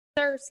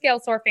Scale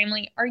Soar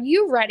family, are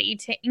you ready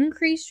to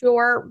increase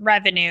your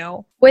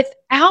revenue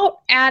without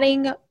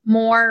adding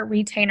more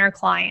retainer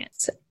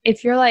clients?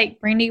 If you're like,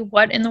 Brandy,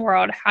 what in the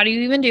world? How do you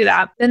even do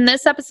that? Then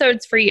this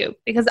episode's for you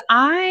because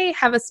I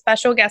have a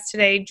special guest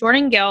today,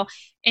 Jordan Gill,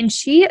 and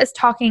she is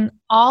talking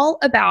all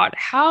about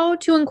how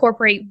to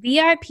incorporate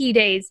VIP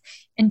days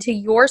into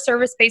your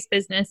service-based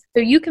business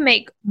so you can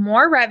make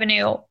more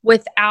revenue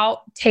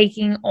without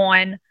taking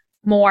on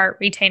more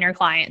retainer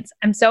clients.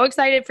 I'm so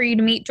excited for you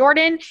to meet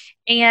Jordan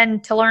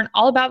and to learn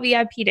all about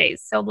VIP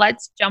days. So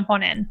let's jump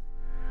on in.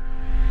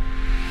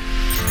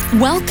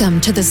 Welcome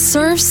to the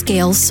Serve,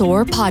 Scale,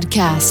 Soar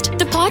podcast,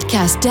 the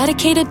podcast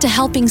dedicated to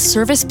helping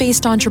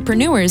service-based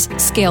entrepreneurs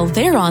scale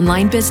their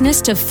online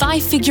business to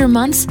 5-figure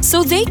months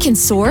so they can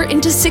soar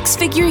into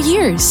 6-figure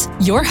years.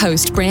 Your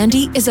host,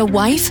 Brandy, is a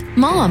wife,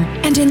 mom,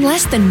 and in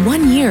less than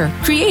 1 year,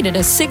 created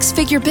a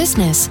 6-figure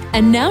business.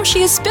 And now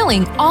she is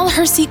spilling all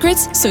her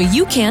secrets so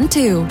you can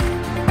too.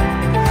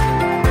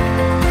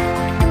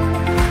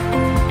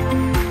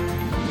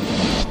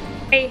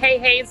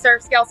 Hey,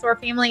 Serve, Scale, Soar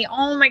family.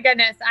 Oh my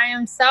goodness. I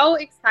am so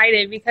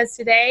excited because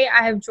today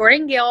I have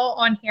Jordan Gill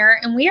on here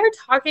and we are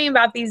talking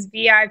about these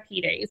VIP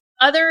days.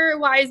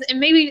 Otherwise, and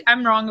maybe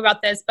I'm wrong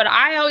about this, but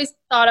I always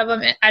thought of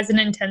them as an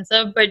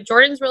intensive, but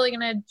Jordan's really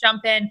going to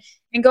jump in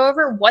and go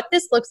over what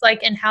this looks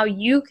like and how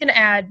you can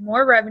add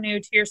more revenue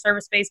to your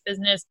service-based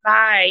business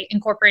by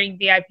incorporating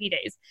VIP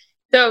days.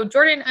 So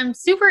Jordan, I'm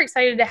super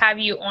excited to have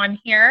you on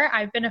here.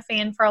 I've been a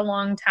fan for a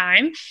long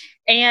time.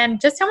 And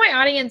just tell my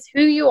audience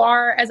who you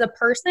are as a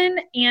person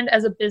and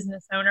as a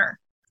business owner.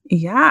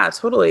 Yeah,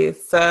 totally.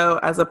 So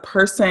as a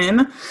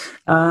person,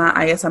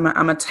 I guess I'm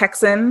a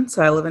Texan.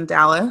 So I live in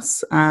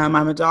Dallas. I'm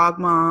a dog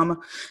mom.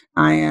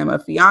 I am a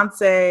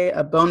fiance,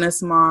 a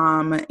bonus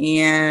mom,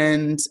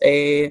 and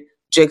a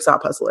jigsaw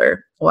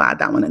puzzler. We'll add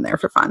that one in there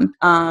for fun.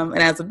 And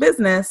as a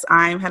business,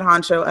 I'm head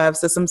honcho of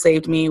System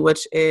Saved Me,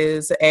 which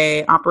is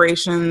a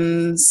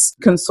operations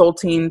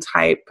consulting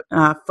type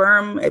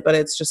firm, but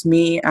it's just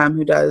me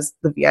who does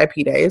the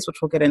VIP days,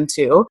 which we'll get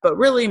into. But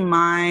really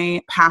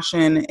my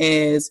passion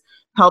is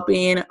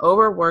helping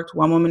overworked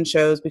one-woman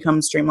shows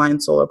become streamlined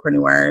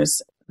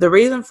solopreneurs. The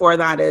reason for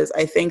that is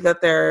I think that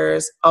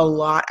there's a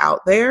lot out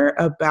there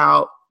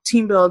about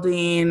team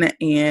building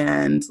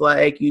and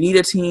like you need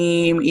a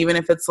team, even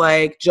if it's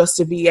like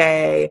just a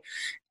VA.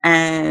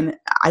 And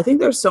I think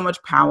there's so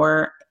much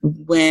power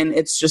when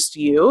it's just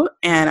you.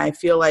 And I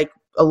feel like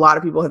a lot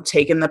of people have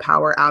taken the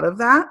power out of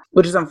that,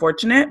 which is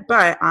unfortunate.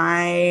 But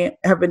I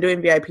have been doing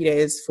VIP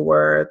days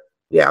for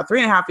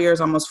 3.5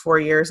 years, almost 4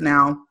 years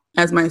now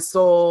as my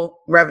sole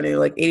revenue.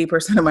 Like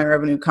 80% of my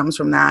revenue comes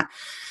from that.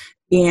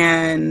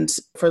 And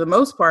for the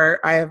most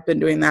part, I have been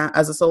doing that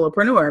as a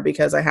solopreneur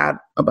because I had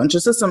a bunch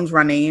of systems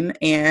running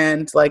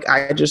and like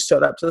I just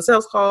showed up to the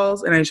sales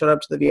calls and I showed up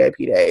to the VIP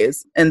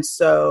days. And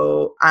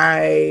so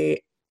I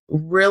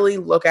really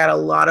look at a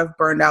lot of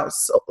burned out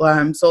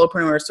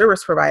solopreneur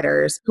service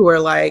providers who are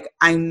like,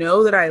 I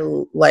know that I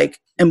like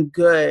am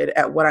good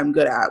at what I'm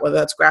good at, whether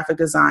that's graphic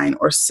design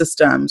or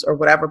systems or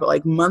whatever, but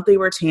like monthly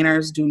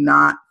retainers do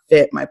not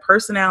fit my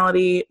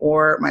personality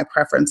or my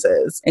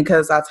preferences. And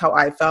because that's how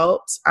I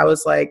felt, I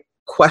was like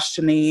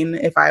questioning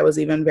if I was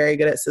even very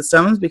good at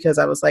systems because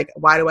I was like,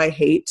 why do I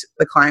hate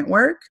the client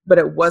work? But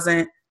it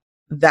wasn't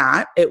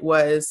that, it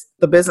was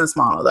the business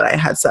model that I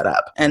had set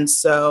up. And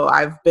so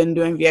I've been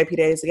doing VIP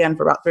days again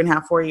for about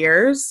 3.5, 4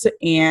 years.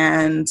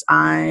 And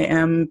I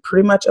am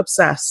pretty much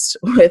obsessed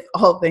with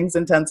all things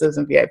intensives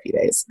and VIP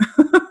days.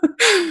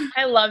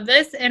 I love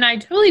this. And I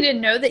totally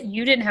didn't know that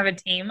you didn't have a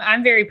team.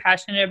 I'm very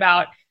passionate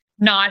about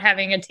not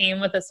having a team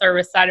with the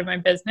service side of my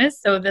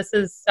business. So this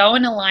is so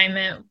in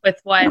alignment with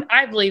what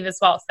I believe as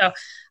well. So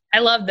I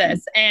love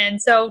this.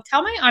 And so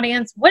tell my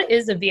audience, what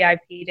is a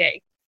VIP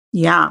day?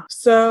 Yeah.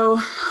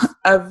 So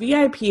a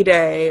VIP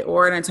day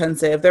or an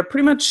intensive, they're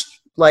pretty much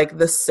like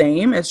the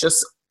same. It's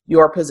just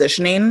your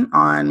positioning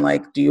on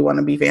like, do you want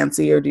to be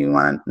fancy or do you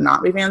want to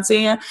not be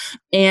fancy?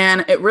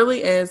 And it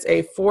really is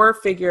a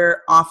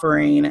 4-figure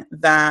offering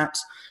that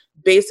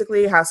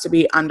basically has to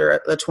be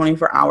under the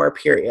 24-hour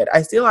period.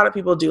 I see a lot of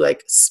people do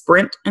like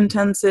sprint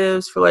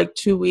intensives for like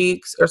 2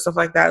 weeks or stuff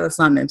like that. That's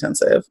not an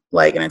intensive.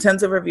 Like an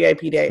intensive or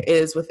VIP day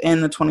is within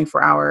the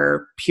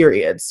 24-hour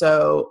period.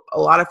 So a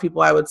lot of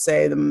people, I would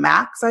say the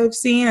max I've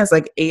seen is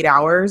like 8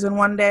 hours in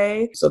one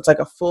day. So it's like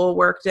a full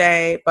work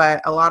day.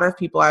 But a lot of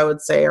people I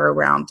would say are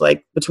around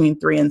like between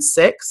 3 and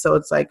 6. So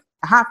it's like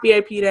a half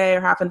VIP day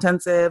or half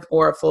intensive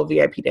or a full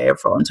VIP day or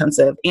full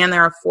intensive. And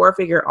they're a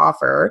 4-figure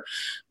offer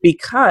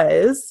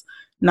because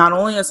not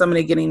only is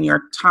somebody getting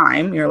your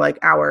time, your like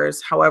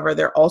hours, however,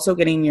 they're also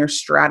getting your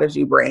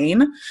strategy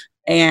brain.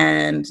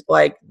 And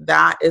like,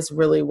 that is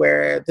really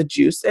where the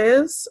juice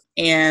is.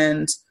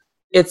 And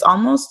it's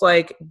almost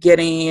like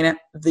getting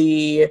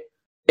the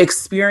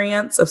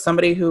experience of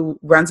somebody who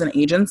runs an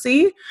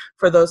agency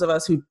for those of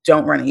us who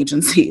don't run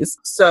agencies.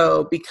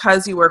 So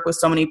because you work with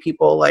so many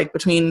people, like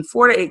between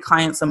 4 to 8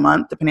 clients a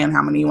month, depending on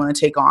how many you want to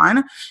take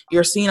on,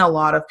 you're seeing a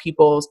lot of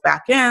people's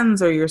back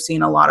ends or you're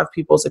seeing a lot of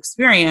people's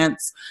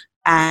experience.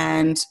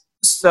 And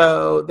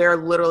So they're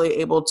literally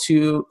able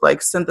to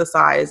like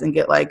synthesize and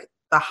get like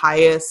the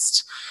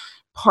highest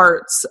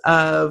parts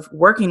of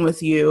working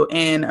with you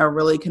in a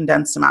really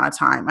condensed amount of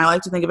time. I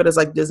like to think of it as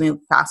like Disney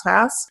Fast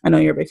Pass. I know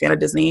you're a big fan of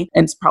Disney,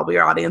 and it's probably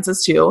your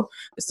audiences too.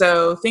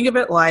 So think of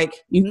it like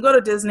you can go to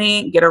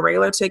Disney, get a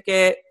regular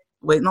ticket,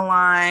 wait in the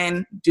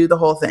line, do the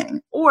whole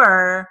thing.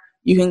 Or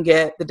you can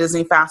get the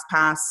Disney Fast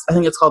Pass. I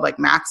think it's called like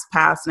Max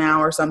Pass now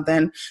or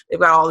something. They've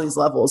got all these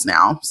levels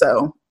now.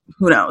 So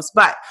who knows?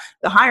 But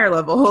the higher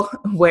level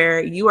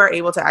where you are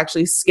able to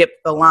actually skip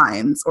the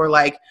lines or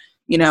like,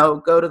 you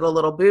know, go to the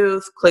little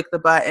booth, click the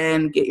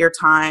button, get your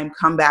time,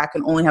 come back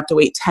and only have to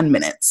wait 10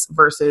 minutes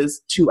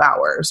versus 2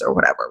 hours or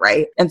whatever,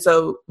 right? And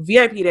so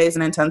VIP days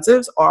and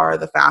intensives are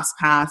the Fast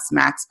Pass,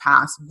 Max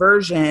Pass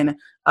version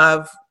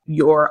of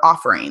your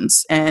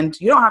offerings. And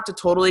you don't have to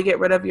totally get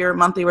rid of your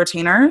monthly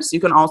retainers. You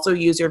can also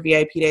use your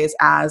VIP days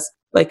as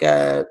like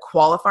a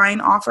qualifying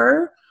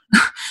offer.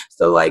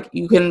 So like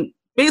you can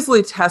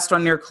basically test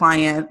on your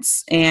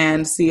clients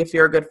and see if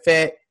you're a good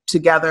fit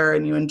together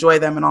and you enjoy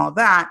them and all of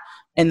that.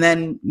 And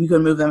then you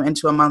can move them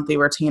into a monthly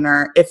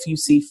retainer if you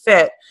see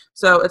fit.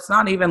 So it's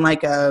not even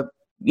like a,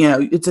 you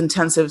know, it's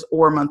intensives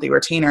or monthly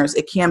retainers.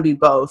 It can be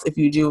both if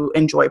you do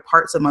enjoy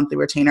parts of monthly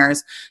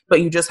retainers,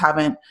 but you just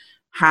haven't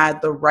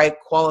had the right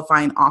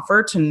qualifying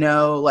offer to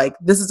know like,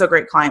 this is a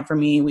great client for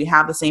me. We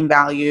have the same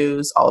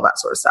values, all of that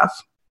sort of stuff.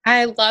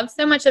 I love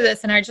so much of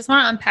this, and I just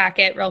want to unpack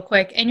it real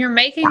quick. And you're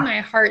making my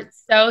heart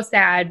so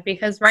sad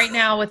because right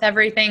now with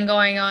everything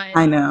going on,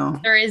 I know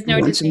there is no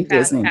Disney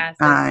Fast Pass.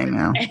 I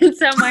know. And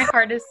so my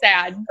heart is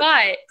sad.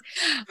 But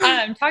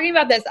talking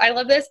about this, I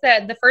love this,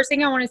 that the first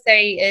thing I want to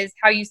say is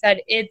how you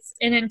said it's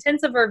an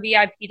intensive or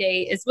VIP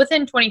day is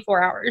within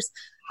 24 hours.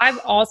 I've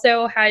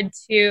also had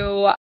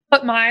to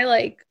put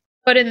my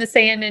foot in the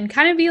sand and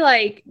kind of be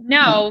like,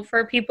 no,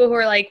 for people who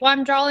are like, well,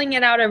 I'm drawing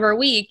it out over a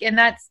week. And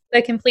that's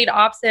the complete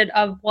opposite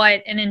of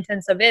what an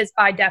intensive is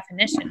by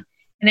definition.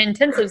 An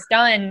intensive's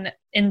done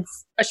in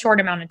a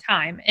short amount of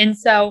time. And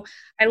so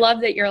I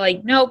love that you're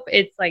like, nope,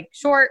 it's like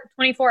short,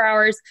 24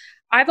 hours.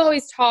 I've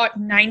always taught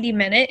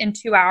 90-minute and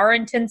 2-hour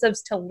intensives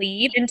to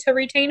lead into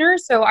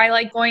retainers. So I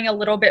like going a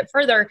little bit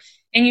further.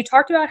 And you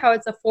talked about how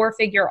it's a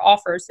 4-figure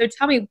offer. So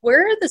tell me,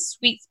 where are the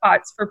sweet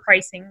spots for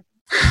pricing?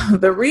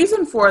 The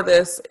reason for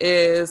this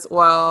is,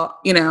 well,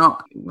 you know,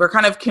 we're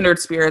kind of kindred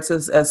spirits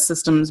as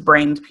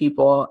systems-brained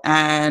people.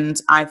 And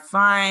I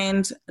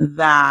find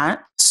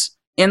that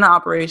in the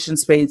operation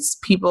space,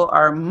 people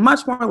are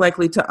much more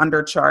likely to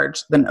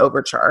undercharge than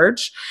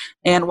overcharge.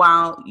 And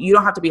while you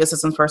don't have to be a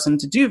systems person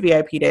to do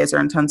VIP days or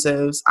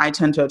intensives, I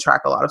tend to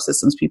attract a lot of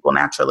systems people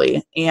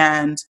naturally.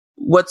 And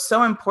what's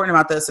so important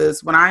about this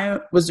is when I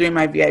was doing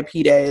my VIP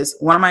days,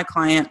 one of my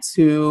clients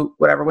who,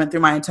 went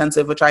through my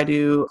intensive, which I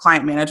do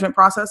client management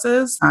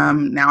processes.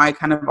 Now I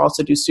kind of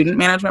also do student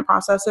management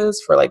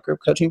processes for like group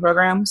coaching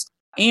programs.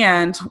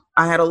 And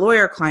I had a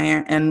lawyer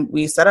client and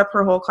we set up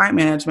her whole client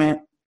management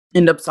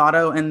in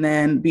Dubsado and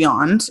then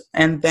beyond.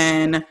 And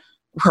then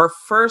her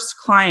first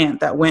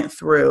client that went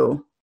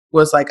through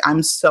was like,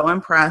 I'm so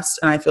impressed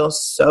and I feel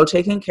so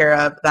taken care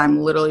of that I'm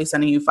literally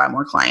sending you 5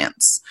 more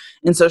clients.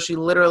 And so she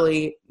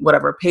literally,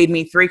 paid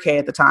me $3,000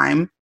 at the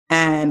time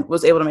and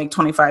was able to make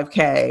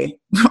 $25,000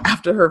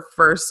 after her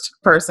first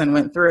person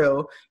went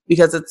through,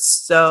 because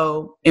it's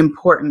so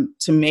important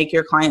to make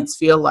your clients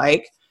feel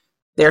like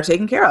they're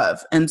taken care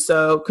of. And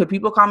so could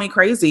people call me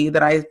crazy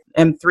that I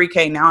am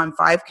 $3,000, now I'm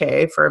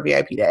 $5,000 for a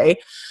VIP day?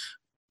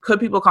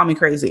 Could people call me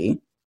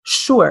crazy?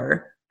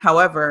 Sure.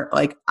 However,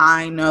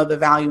 I know the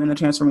value in the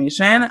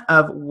transformation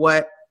of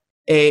what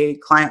a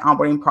client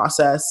onboarding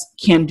process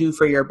can do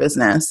for your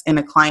business and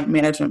a client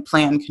management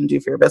plan can do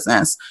for your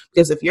business.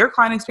 Because if your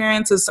client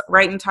experience is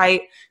right and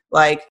tight,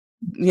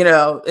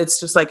 it's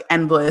just like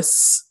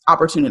endless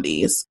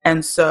opportunities.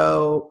 And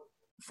so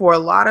for a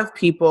lot of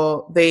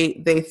people,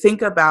 they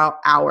think about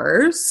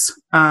hours,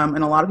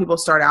 and a lot of people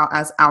start out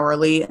as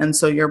hourly. And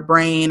so your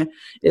brain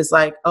is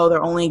like, oh,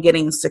 they're only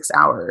getting 6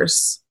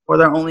 hours. Or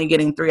they're only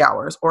getting 3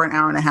 hours or an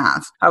hour and a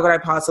half. How could I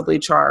possibly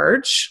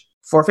charge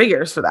 4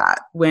 figures for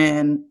that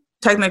when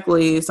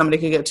technically somebody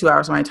could get 2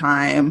 hours of my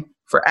time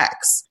for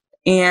X?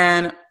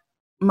 And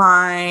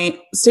my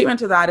statement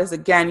to that is,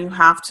 again, you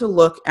have to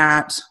look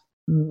at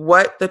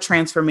what the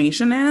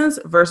transformation is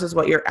versus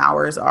what your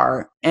hours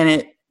are. And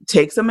it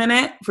takes a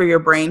minute for your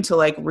brain to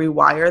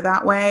rewire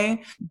that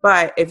way.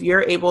 But if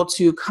you're able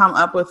to come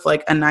up with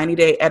a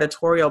 90-day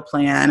editorial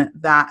plan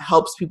that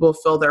helps people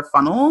fill their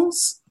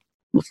funnels,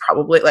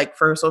 probably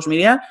for social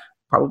media,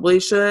 probably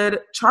should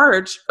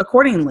charge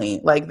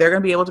accordingly. They're going to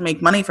be able to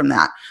make money from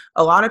that.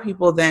 A lot of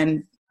people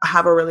then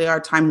have a really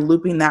hard time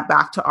looping that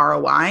back to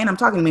ROI. And I'm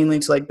talking mainly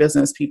to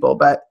business people,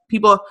 but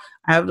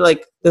I have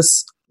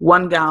this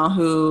one gal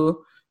who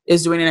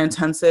is doing an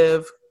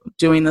intensive,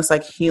 doing this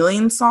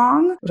healing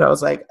song, which I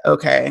was like,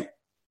 okay,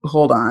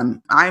 hold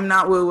on, I'm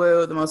not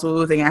woo-woo. The most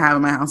woo-woo thing I have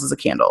in my house is a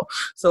candle.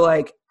 So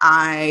like,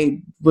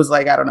 I was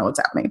like, I don't know what's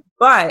happening.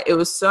 But it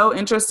was so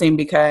interesting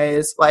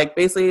because like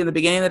basically in the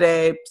beginning of the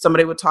day,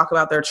 somebody would talk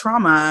about their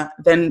trauma.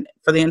 Then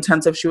for the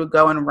intensive, she would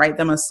go and write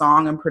them a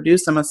song and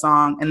produce them a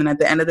song. And then at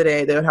the end of the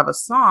day, they would have a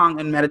song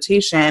and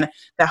meditation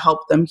that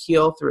helped them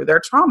heal through their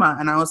trauma.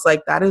 And I was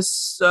like, that is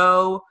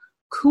so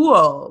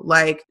cool.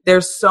 Like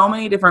there's so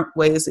many different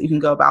ways that you can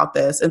go about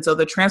this. And so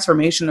the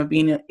transformation of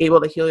being able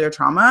to heal your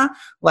trauma,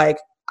 like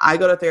I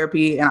go to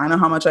therapy and I know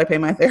how much I pay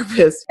my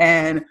therapist,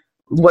 and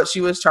what she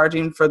was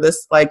charging for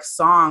this like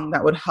song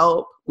that would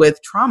help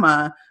with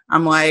trauma,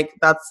 I'm like,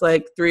 that's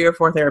like 3 or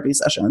 4 therapy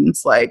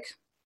sessions. Like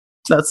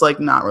that's like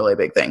not really a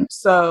big thing.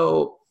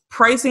 So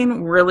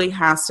pricing really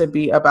has to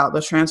be about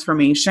the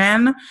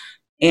transformation.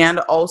 And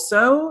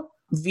also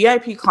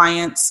VIP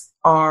clients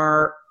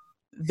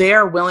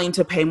they're willing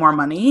to pay more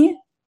money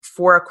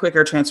for a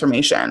quicker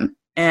transformation.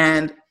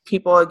 And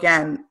people,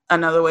 again,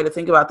 another way to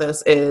think about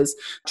this is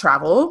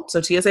travel.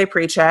 So TSA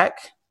PreCheck,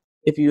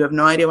 if you have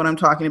no idea what I'm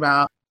talking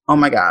about, oh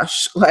my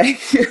gosh, like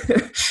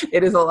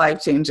it is a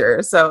life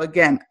changer. So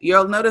again,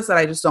 you'll notice that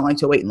I just don't like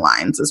to wait in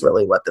lines is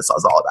really what this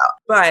is all about.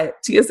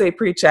 But TSA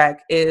PreCheck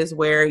is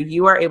where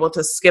you are able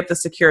to skip the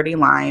security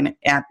line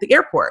at the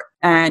airport.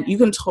 And you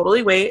can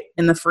totally wait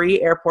in the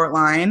free airport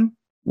line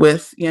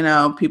with,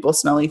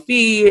 people's smelly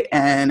feet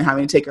and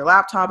having to take your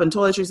laptop and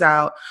toiletries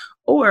out.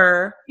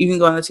 Or you can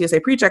go on the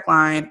TSA PreCheck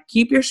line,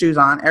 keep your shoes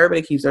on.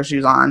 Everybody keeps their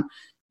shoes on.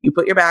 You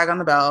put your bag on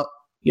the belt,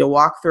 you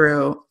walk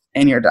through,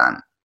 and you're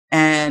done.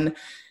 And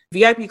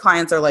VIP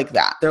clients are like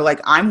that. They're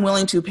like, I'm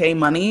willing to pay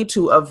money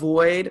to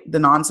avoid the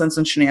nonsense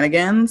and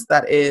shenanigans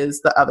that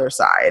is the other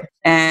side.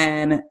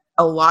 And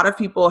a lot of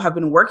people have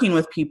been working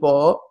with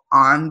people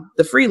on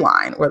the free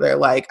line where they're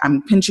like,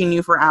 I'm pinching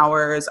you for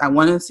hours. I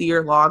want to see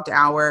your logged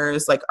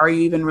hours. Like, are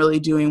you even really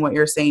doing what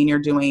you're saying you're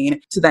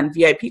doing? To then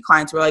VIP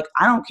clients who are like,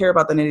 I don't care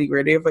about the nitty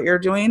gritty of what you're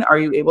doing. Are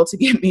you able to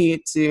get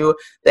me to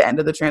the end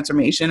of the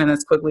transformation and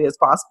as quickly as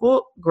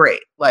possible?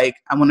 Great. Like,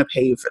 I want to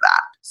pay you for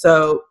that.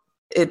 So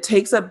it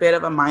takes a bit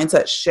of a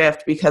mindset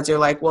shift because you're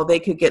like, well,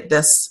 they could get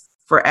this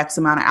for X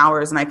amount of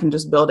hours and I can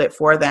just build it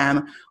for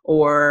them.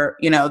 Or,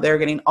 they're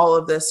getting all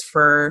of this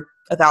for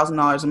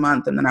 $1,000 a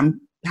month and then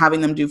I'm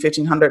having them do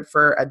 $1,500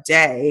 for a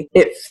day.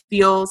 It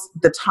feels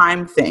the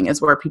time thing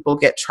is where people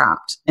get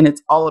trapped, and it's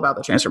all about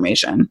the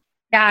transformation.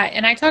 Yeah.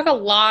 And I talk a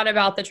lot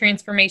about the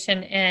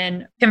transformation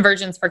in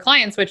Conversions for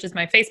Clients, which is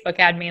my Facebook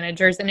ad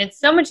managers. And it's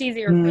so much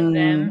easier for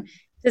them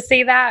to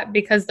see that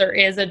because there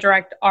is a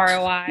direct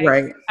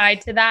ROI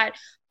tied to that.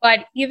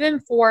 But even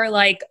for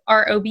like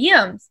our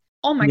OBMs,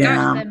 oh my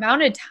gosh, the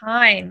amount of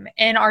time,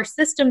 and our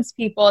systems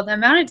people, the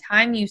amount of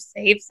time you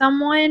save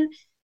someone,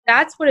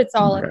 that's what it's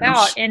all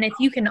about. And if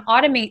you can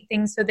automate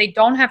things so they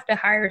don't have to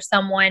hire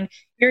someone,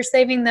 you're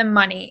saving them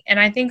money. And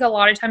I think a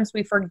lot of times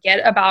we forget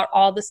about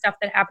all the stuff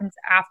that happens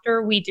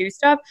after we do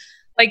stuff.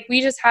 Like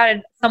we just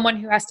had someone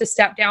who has to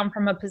step down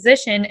from a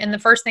position. And the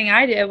first thing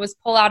I did was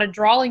pull out a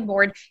drawing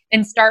board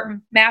and start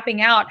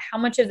mapping out how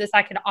much of this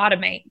I could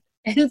automate.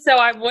 And so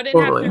I wouldn't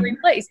have to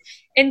replace.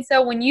 And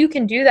so when you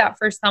can do that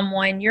for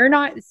someone, you're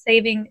not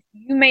saving,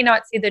 you may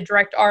not see the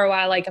direct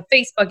ROI like a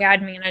Facebook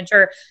ad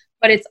manager,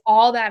 but it's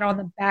all that on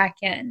the back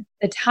end,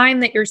 the time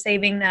that you're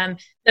saving them,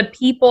 the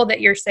people that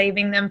you're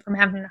saving them from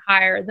having to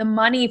hire, the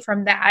money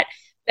from that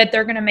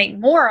they're going to make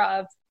more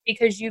of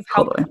because you've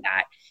helped with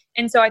that.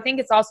 And so I think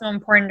it's also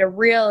important to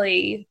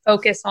really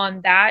focus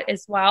on that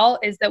as well,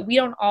 is that we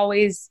don't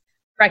always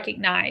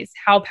recognize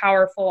how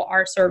powerful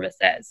our service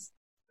is.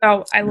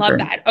 So I love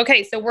that.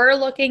 Okay. So we're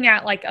looking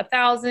at like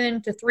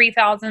 1,000 to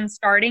 3,000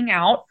 starting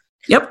out.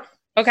 Yep.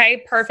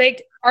 Okay.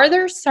 Perfect. Are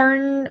there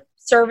certain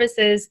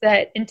services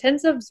that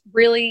intensives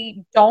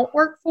really don't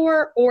work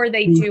for, or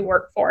they do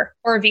work for,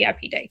 or a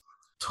VIP day?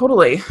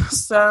 Totally.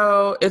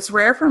 So it's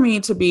rare for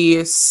me to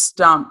be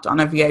stumped on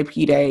a VIP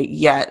day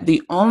yet.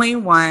 The only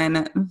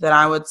one that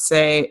I would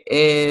say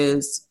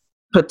is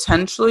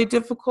potentially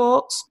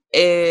difficult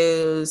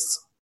is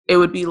it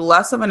would be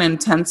less of an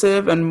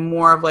intensive and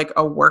more of like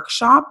a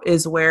workshop,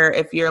 is where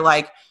if you're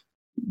like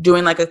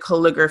doing like a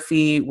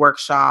calligraphy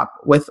workshop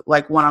with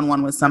like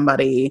one-on-one with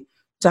somebody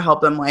to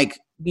help them like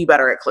be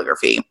better at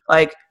calligraphy.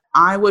 Like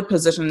I would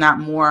position that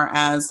more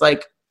as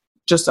like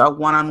just a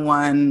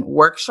one-on-one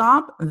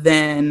workshop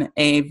than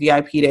a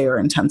VIP day or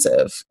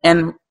intensive.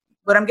 And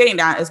what I'm getting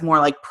at is more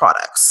like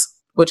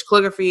products, which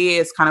calligraphy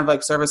is kind of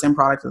like service and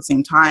product at the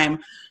same time.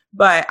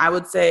 But I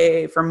would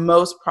say for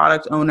most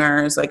product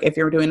owners, like if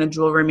you're doing a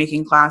jewelry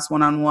making class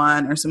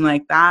one-on-one or something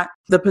like that,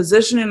 the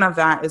positioning of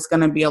that is going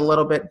to be a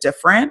little bit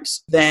different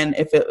than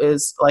if it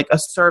was like a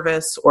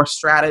service or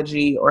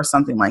strategy or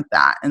something like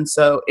that. And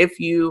so if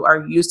you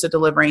are used to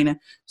delivering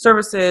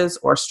services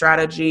or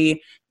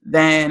strategy,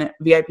 then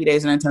VIP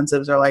days and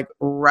intensives are like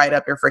right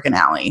up your freaking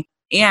alley.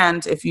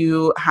 And if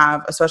you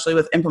have, especially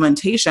with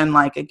implementation,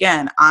 like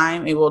again,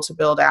 I'm able to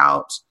build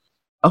out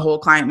a whole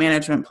client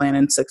management plan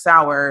in 6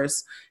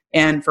 hours.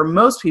 And for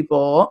most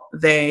people,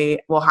 they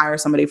will hire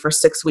somebody for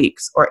 6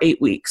 weeks or 8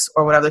 weeks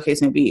or whatever the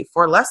case may be.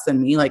 For less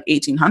than me, like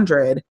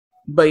 $1,800,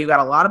 but you got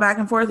a lot of back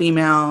and forth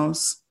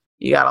emails.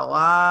 You got a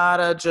lot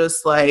of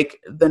just like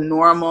the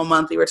normal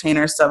monthly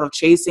retainer stuff of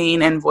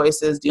chasing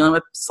invoices, dealing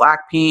with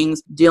Slack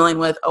pings, dealing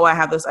with, oh, I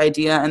have this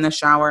idea in the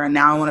shower and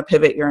now I want to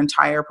pivot your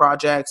entire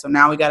project. So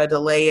now we got to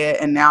delay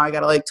it. And now I got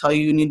to like tell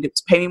you need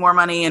to pay me more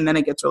money. And then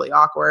it gets really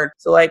awkward.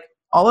 So like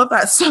all of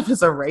that stuff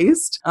is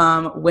erased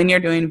when you're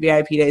doing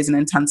VIP days and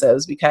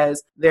intensives,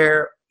 because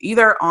they're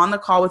either on the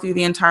call with you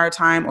the entire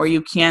time, or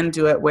you can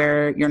do it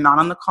where you're not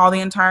on the call the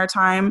entire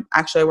time.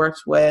 Actually, I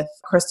worked with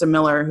Krista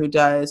Miller, who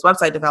does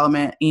website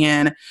development,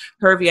 and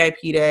her VIP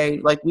day,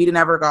 like we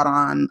never got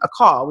on a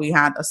call. We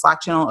had a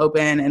Slack channel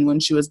open, and when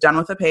she was done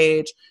with a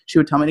page, she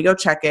would tell me to go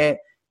check it,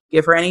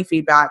 give her any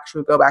feedback. She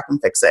would go back and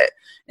fix it.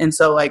 And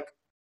so like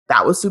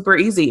that was super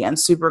easy and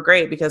super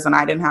great, because then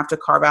I didn't have to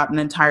carve out an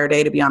entire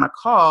day to be on a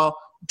call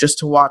just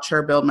to watch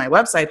her build my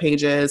website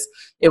pages.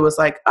 It was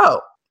like, oh,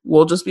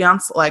 we'll just be on,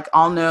 like,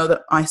 I'll know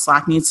that my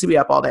Slack needs to be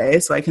up all day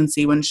so I can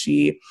see when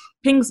she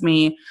pings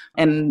me.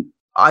 And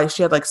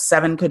she had like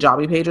 7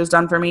 Kajabi pages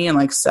done for me in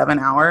like 7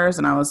 hours.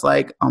 And I was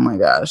like, oh my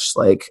gosh,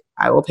 like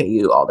I will pay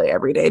you all day,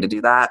 every day to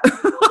do that.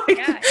 Like,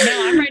 yeah,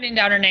 no, I'm writing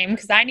down her name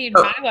because I need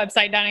my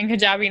website done in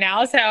Kajabi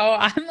now. So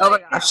I'm like, oh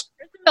my gosh.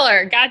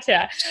 Miller,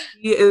 gotcha.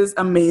 She is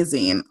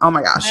amazing. Oh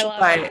my gosh. I love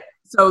that.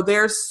 So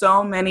there's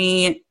so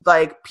many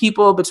like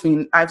people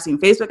I've seen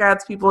Facebook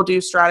ads, people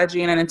do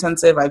strategy in an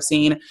intensive. I've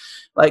seen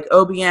like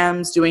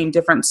OBMs doing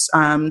different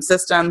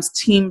systems,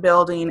 team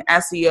building,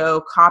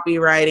 SEO,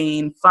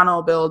 copywriting,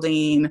 funnel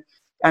building.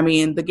 I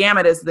mean, the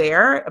gamut is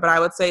there, but I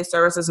would say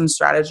services and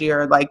strategy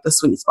are like the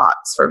sweet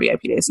spots for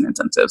VIP days and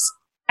intensives.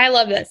 I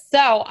love this.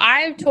 So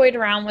I've toyed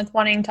around with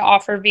wanting to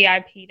offer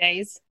VIP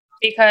days,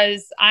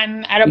 because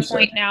I'm at a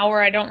point now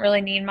where I don't really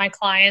need my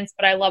clients,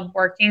 but I love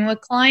working with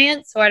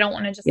clients. So I don't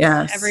want to just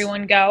let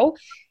everyone go.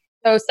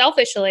 So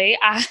selfishly,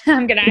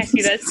 I'm going to ask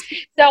you this.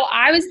 So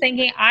I was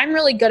thinking, I'm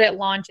really good at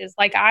launches.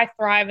 Like I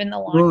thrive in the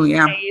launch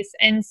days.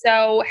 And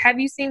so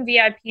have you seen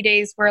VIP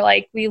days where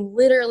like we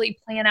literally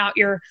plan out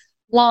your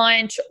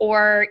launch,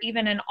 or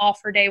even an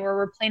offer day where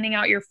we're planning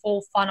out your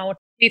full funnel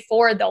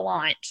before the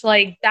launch?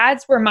 Like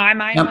that's where my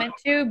mind went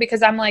to,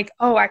 because I'm like,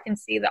 oh, I can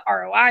see the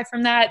ROI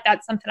from that.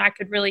 That's something I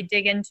could really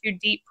dig into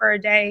deep for a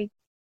day.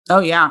 Oh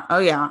yeah.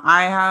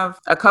 I have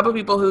a couple of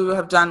people who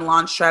have done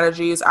launch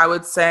strategies. I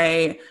would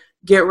say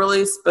get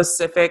really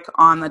specific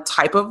on the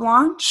type of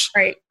launch.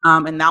 Right.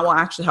 And that will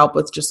actually help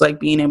with just like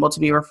being able to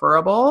be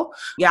referable.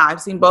 Yeah.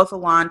 I've seen both a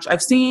launch.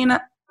 I've seen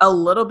a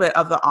little bit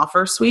of the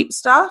offer suite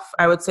stuff.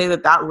 I would say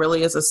that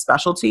really is a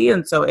specialty.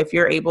 And so if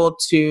you're able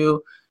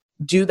to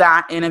do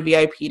that in a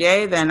VIP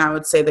day, then I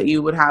would say that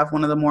you would have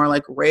one of the more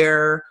like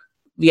rare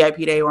VIP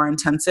day or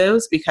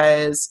intensives,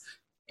 because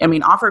I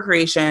mean, offer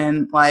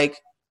creation like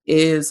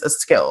is a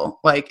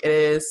skill. Like it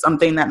is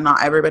something that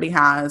not everybody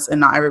has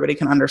and not everybody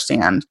can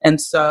understand.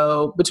 And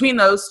so between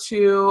those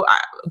two,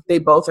 they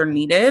both are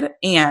needed.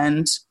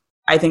 And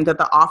I think that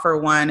the offer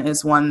one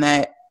is one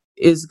that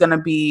is going to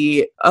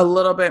be a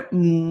little bit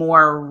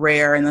more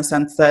rare, in the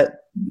sense that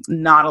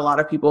not a lot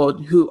of people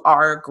who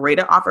are great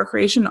at offer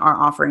creation are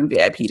offering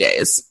VIP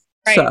days.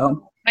 Right.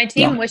 So my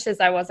team wishes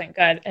I wasn't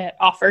good at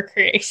offer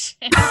creation.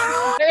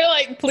 They're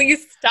like,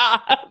 please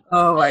stop.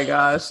 Oh my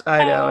gosh.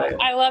 I know it.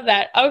 I love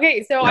that.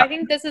 Okay. So I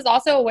think this is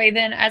also a way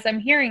then, as I'm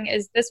hearing,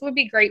 is this would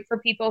be great for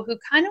people who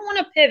kind of want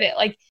to pivot.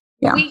 Like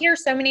we hear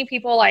so many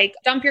people like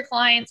dump your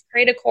clients,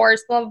 create a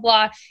course, blah, blah,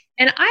 blah.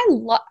 And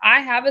I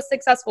have a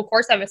successful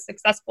course. I have a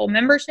successful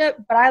membership,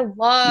 but I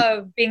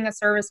love being a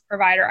service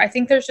provider. I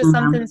think there's just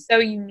something so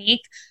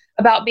unique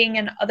about being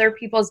in other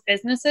people's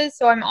businesses.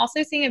 So I'm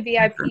also seeing a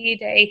VIP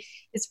day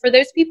is for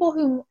those people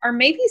who are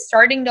maybe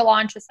starting to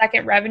launch a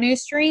second revenue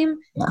stream,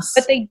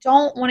 but they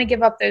don't want to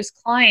give up those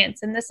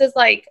clients. And this is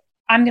like,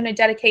 I'm going to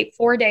dedicate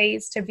 4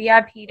 days to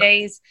VIP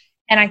days,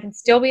 and I can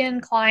still be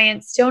in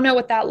clients, still know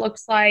what that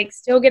looks like,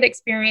 still get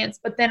experience,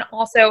 but then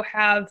also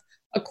have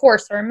a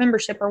course or a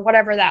membership or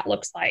whatever that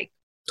looks like.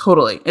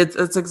 Totally.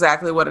 It's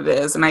exactly what it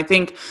is. And I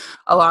think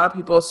a lot of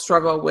people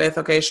struggle with,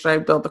 okay, should I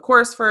build the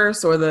course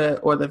first or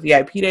the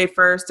VIP day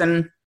first?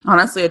 And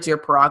honestly, it's your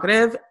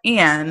prerogative.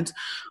 And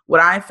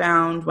what I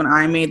found when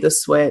I made the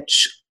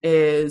switch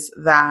is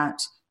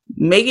that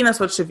making a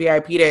switch to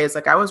VIP days,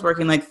 like I was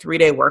working like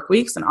 3-day work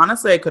weeks, and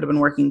honestly, I could have been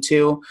working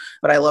 2,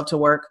 but I love to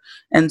work.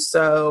 And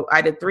so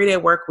I did 3-day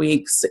work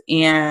weeks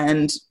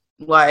and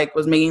like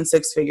was making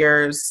 6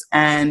 figures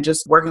and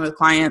just working with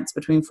clients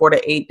between 4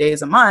 to 8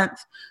 days a month.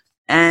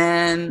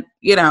 And,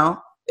 you know,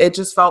 it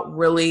just felt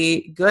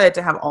really good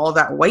to have all of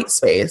that white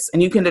space.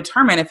 And you can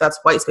determine if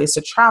that's white space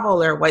to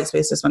travel or white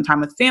space to spend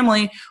time with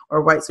family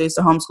or white space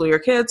to homeschool your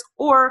kids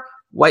or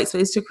white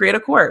space to create a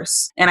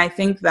course. And I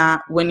think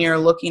that when you're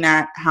looking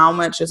at how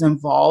much is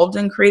involved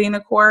in creating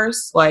a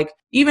course, like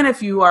even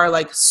if you are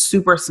like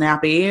super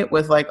snappy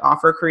with like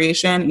offer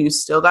creation, you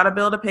still got to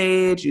build a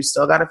page. You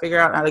still got to figure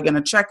out how to get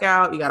a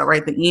checkout. You got to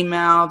write the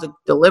email to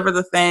deliver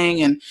the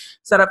thing and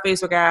set up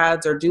Facebook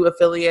ads or do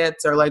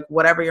affiliates or like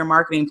whatever your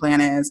marketing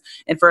plan is.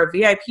 And for a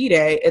VIP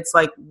day, it's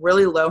like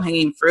really low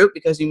hanging fruit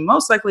because you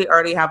most likely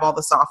already have all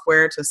the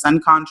software to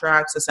send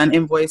contracts, to send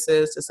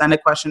invoices, to send a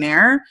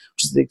questionnaire,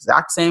 which is the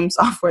exact same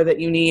software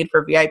that you need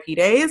for VIP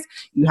days.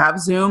 You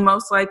have Zoom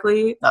most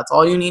likely. That's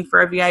all you need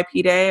for a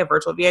VIP day, a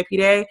virtual VIP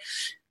day.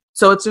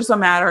 So it's just a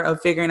matter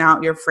of figuring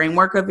out your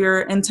framework of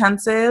your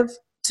intensive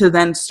to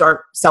then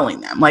start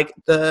selling them. Like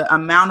the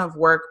amount of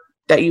work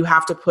that you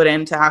have to put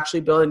into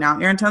actually building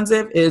out your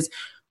intensive is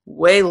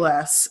way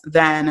less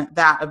than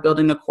that of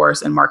building a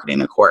course and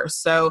marketing a course.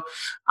 So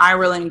I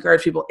really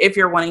encourage people, if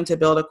you're wanting to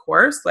build a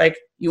course, like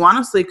you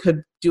honestly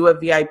could do a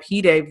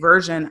VIP day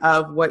version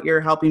of what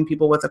you're helping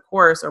people with a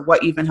course or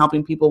what even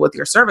helping people with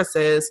your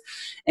services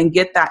and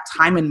get that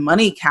time and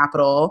money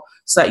capital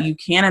so that you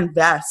can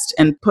invest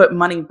and put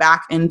money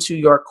back into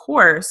your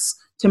course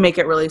to make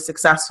it really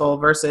successful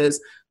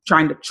versus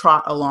trying to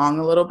trot along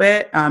a little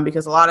bit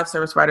because a lot of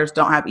service providers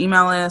don't have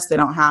email lists. They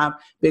don't have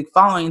big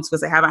followings because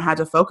they haven't had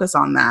to focus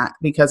on that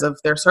because of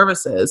their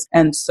services.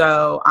 And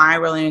so I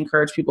really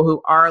encourage people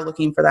who are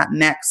looking for that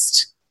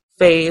next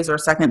phase or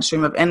second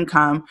stream of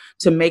income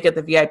to make it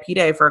the VIP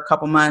day for a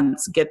couple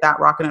months, get that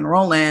rocking and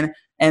rolling,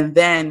 and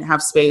then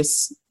have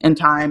space and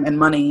time and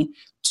money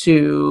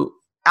to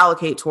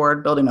allocate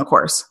toward building a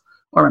course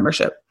or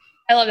membership.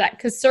 I love that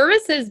because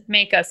services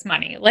make us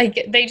money.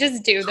 Like they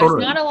just do. There's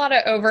not a lot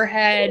of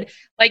overhead.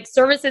 Like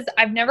services,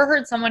 I've never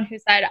heard someone who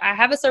said, I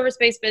have a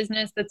service-based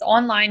business that's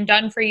online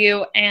done for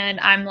you and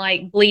I'm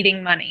like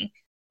bleeding money.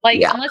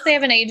 Like unless they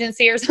have an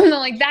agency or something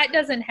like that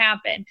doesn't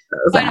happen.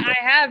 But I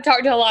have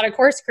talked to a lot of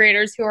course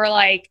creators who are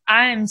like,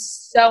 I'm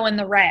so in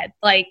the red.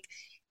 Like,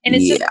 and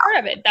it's just part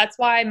of it. That's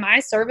why my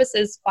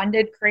services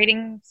funded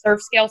creating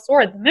Serve, Scale,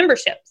 Soar, the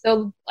membership.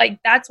 So like,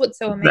 that's what's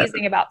so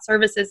amazing about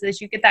services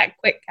is you get that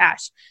quick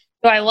cash.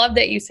 So I love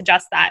that you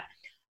suggest that.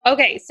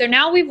 Okay, so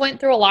now we've went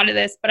through a lot of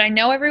this, but I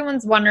know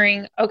everyone's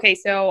wondering, okay,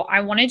 so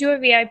I want to do a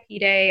VIP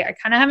day. I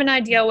kind of have an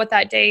idea what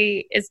that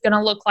day is going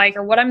to look like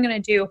or what I'm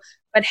going to do,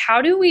 but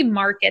how do we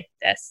market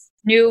this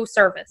new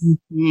service?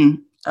 Mm-hmm.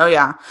 Oh,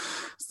 yeah.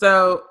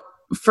 So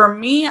for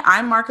me,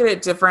 I market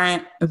it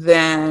different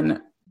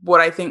than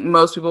what I think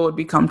most people would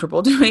be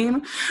comfortable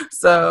doing.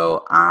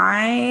 So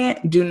I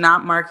do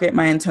not market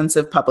my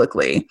intensive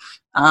publicly.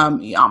 On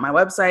my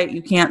website,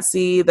 you can't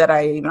see that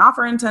I even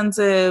offer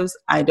intensives.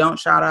 I don't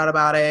shout out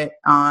about it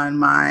on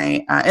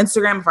my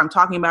Instagram. If I'm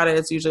talking about it,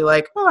 it's usually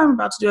like, oh, I'm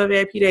about to do a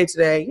VIP day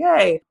today.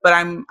 Yay. But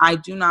I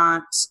do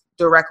not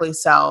directly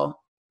sell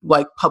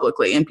like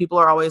publicly. And people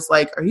are always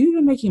like, are you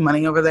even making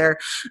money over there?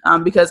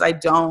 Because I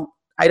don't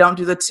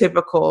do the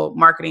typical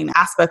marketing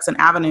aspects and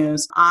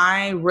avenues.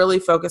 I really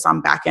focus on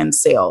back-end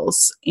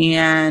sales.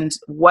 And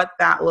what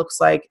that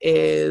looks like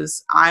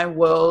is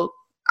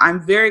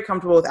I'm very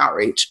comfortable with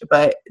outreach,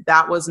 but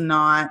that was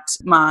not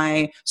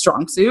my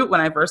strong suit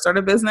when I first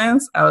started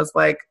business. I was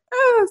like,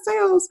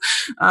 sales.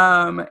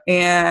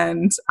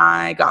 And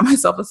I got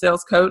myself a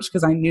sales coach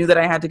because I knew that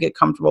I had to get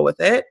comfortable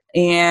with it.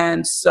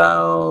 And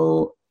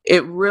so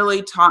it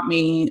really taught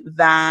me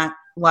that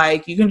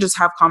like you can just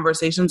have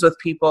conversations with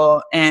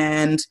people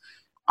and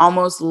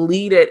almost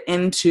lead it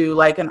into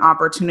like an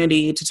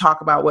opportunity to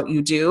talk about what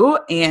you do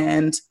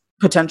and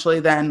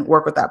potentially then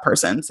work with that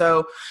person.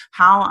 So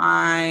how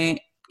I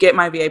get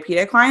my VIP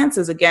day clients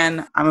is,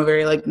 again, I'm a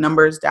very like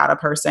numbers data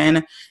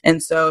person.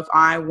 And so if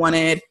I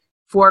wanted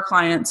 4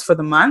 clients for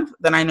the month,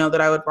 then I know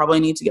that I would probably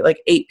need to get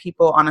like 8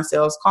 people on a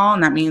sales call.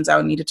 And that means I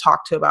would need to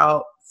talk to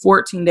about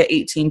 14 to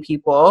 18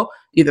 people,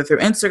 either through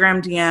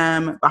Instagram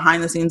DM,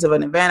 behind the scenes of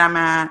an event I'm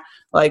at,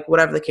 like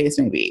whatever the case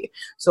may be.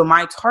 So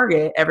my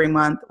target every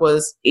month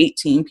was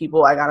 18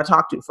 people I got to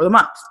talk to for the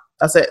month.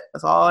 That's it.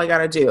 That's all I got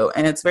to do.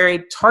 And it's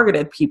very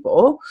targeted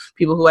people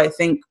who I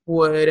think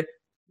would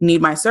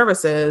need my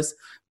services.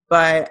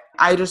 But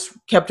I just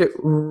kept it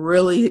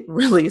really,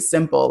 really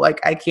simple. Like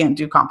I can't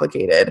do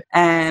complicated.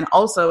 And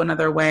also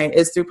another way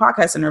is through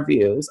podcast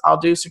interviews. I'll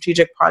do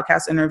strategic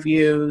podcast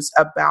interviews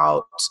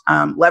about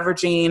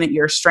leveraging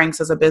your strengths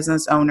as a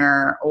business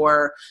owner,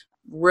 or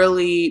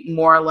really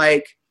more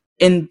like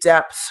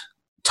in-depth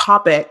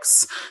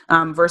topics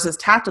versus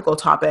tactical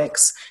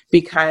topics,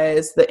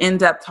 because the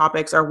in-depth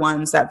topics are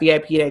ones that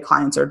VIP day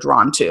clients are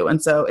drawn to.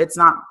 And so it's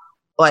not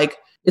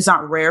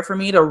rare for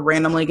me to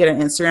randomly get an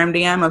Instagram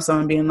DM of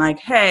someone being like,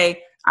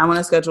 hey, I want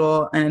to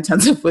schedule an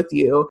intensive with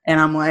you. And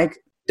I'm like,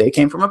 they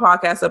came from a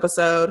podcast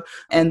episode.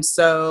 And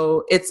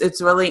so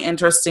it's really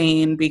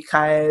interesting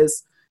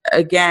because,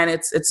 again,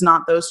 it's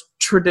not those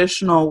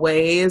traditional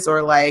ways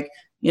or like,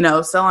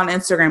 sell on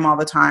Instagram all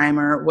the time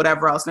or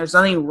whatever else. And there's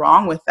nothing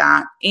wrong with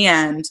that.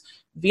 And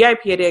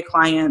VIP day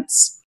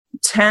clients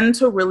tend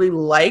to really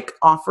like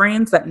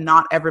offerings that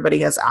not everybody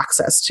has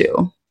access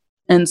to.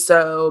 And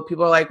so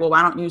people are like, well,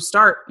 why don't you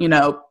start,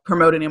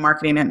 promoting and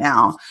marketing it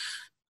now?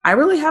 I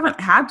really haven't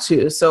had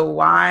to. So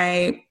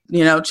why,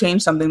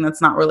 change something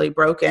that's not really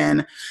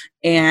broken?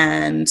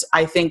 And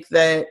I think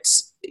that,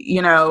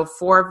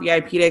 for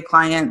VIP day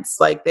clients,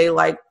 like they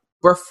like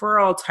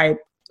referral type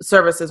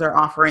services or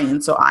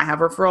offerings. So I have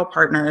referral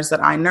partners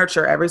that I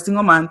nurture every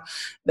single month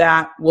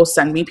that will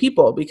send me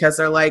people because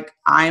they're like,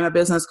 I'm a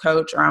business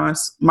coach or I'm a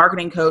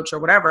marketing coach or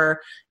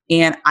whatever.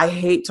 And I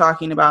hate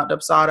talking about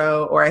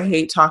Dubsado, or I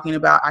hate talking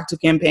about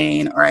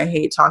ActiveCampaign, or I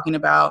hate talking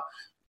about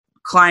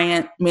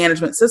client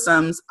management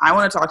systems. I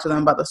want to talk to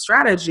them about the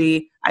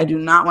strategy. I do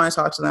not want to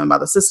talk to them about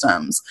the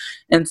systems.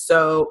 And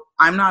so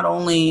I'm not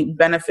only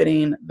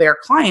benefiting their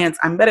clients,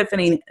 I'm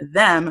benefiting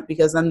them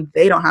because then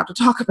they don't have to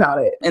talk about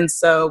it. And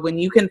so when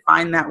you can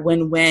find that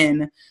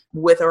win-win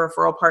with a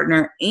referral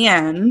partner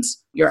and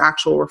your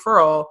actual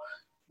referral,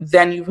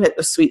 then you've hit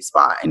the sweet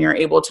spot and you're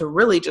able to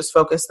really just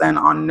focus then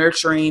on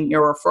nurturing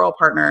your referral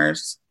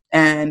partners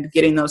and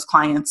getting those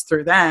clients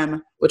through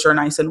them, which are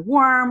nice and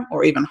warm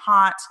or even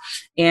hot.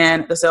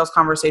 And the sales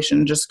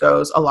conversation just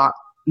goes a lot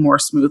more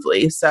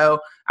smoothly. So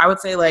I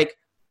would say like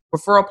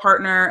referral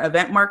partner,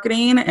 event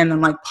marketing, and then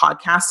like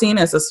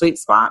podcasting is a sweet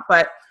spot.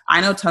 But I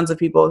know tons of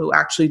people who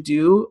actually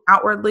do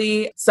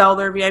outwardly sell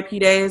their VIP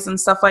days and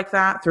stuff like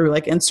that through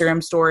like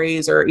Instagram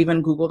stories or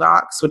even Google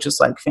Docs, which is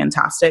like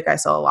fantastic. I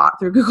sell a lot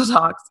through Google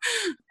Docs.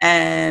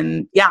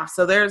 And yeah,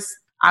 so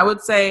I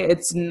would say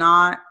it's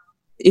not,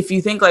 if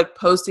you think like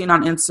posting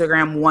on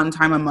Instagram one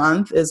time a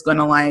month is going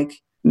to like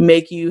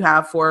make you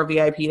have 4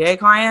 VIP day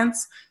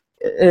clients,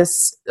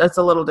 it's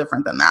a little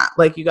different than that.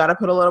 Like you got to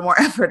put a little more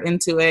effort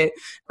into it.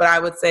 But I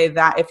would say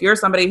that if you're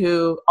somebody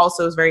who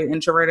also is very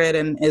introverted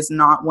and is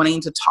not wanting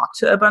to talk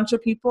to a bunch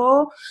of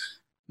people,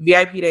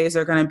 VIP days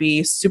are going to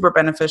be super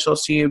beneficial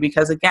to you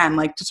because again,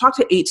 like to talk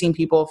to 18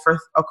 people for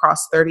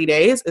across 30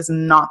 days is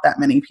not that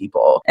many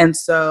people. And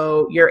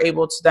so you're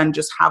able to then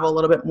just have a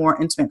little bit more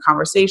intimate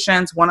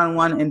conversations,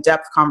 one-on-one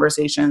in-depth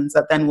conversations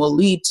that then will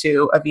lead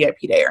to a VIP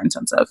day or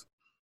intensive.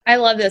 I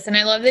love this. And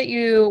I love that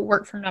you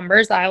work from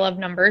numbers. I love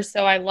numbers.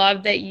 So I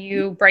love that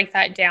you break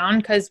that down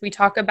because we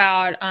talk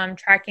about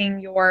tracking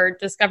your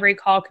discovery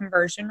call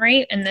conversion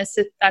rate. And that's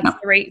the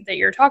rate that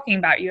you're talking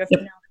about. You have to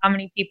know how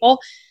many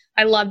people.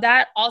 I love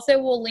that. Also,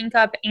 we'll link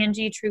up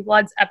Angie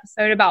Trueblood's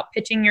episode about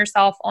pitching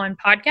yourself on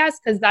podcasts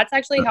because that's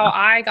actually how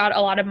I got a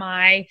lot of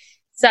my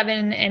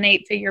 7 and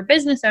 8 figure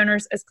business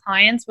owners as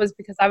clients was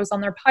because I was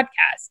on their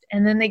podcast.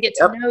 And then they get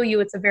to know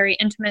you. It's a very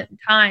intimate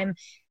time.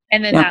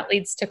 And then that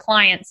leads to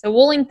clients. So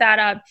we'll link that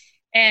up.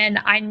 And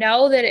I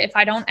know that if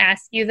I don't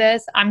ask you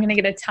this, I'm going to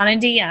get a ton of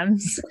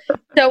DMs.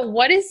 So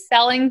what is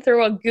selling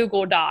through a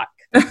Google Doc?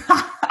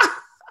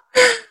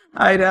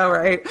 I know,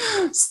 right?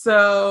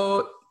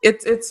 So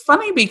it's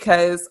funny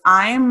because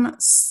I'm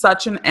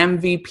such an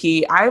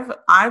MVP.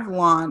 I've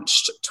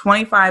launched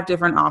 25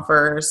 different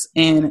offers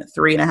in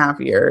 4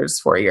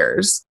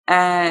 years.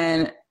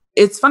 And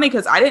it's funny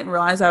because I didn't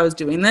realize I was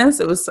doing this.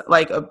 It was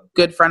like a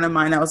good friend of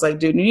mine that was like,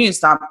 dude, you need to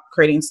stop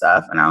creating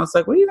stuff. And I was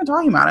like, what are you even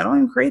talking about? I don't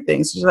even create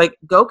things. She's like,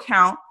 go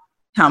count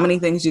how many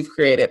things you've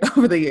created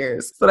over the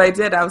years. But I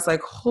did. I was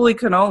like, holy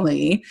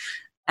cannoli.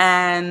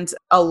 And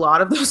a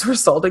lot of those were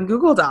sold in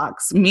Google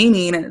Docs,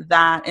 meaning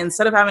that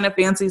instead of having a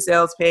fancy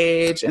sales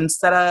page,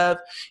 instead of,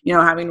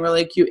 having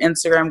really cute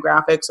Instagram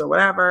graphics or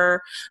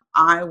whatever,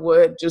 I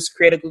would just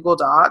create a Google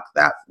Doc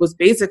that was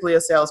basically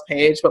a sales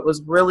page, but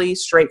was really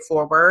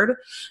straightforward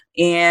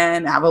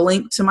and have a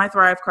link to my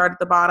Thrive card at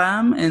the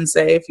bottom and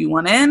say, if you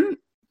want in,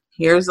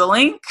 here's the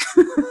link,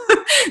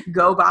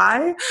 go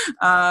buy.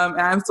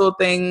 And I've sold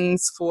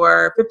things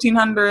for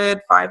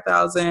 $1,500,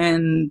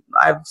 $5,000.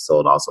 I've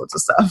sold all sorts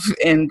of stuff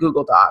in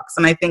Google Docs.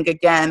 And I think,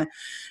 again,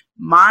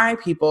 my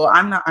people,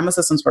 I'm a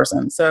systems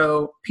person.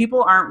 So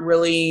people aren't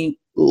really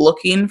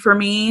looking for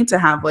me to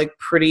have like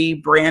pretty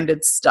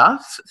branded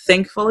stuff,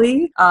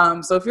 thankfully.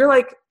 So if you're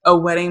like a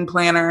wedding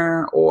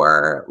planner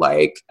or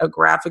like a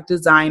graphic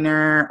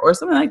designer or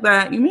something like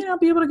that, you may not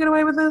be able to get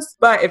away with this.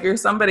 But if you're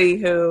somebody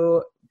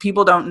who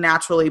people don't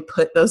naturally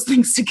put those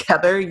things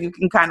together, you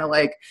can kind of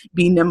like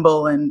be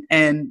nimble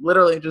and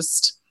literally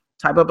just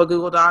type up a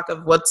Google Doc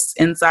of what's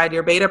inside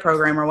your beta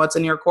program or what's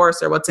in your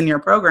course or what's in your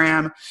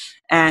program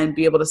and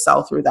be able to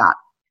sell through that.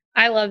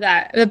 I love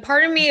that. The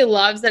part of me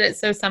loves that it's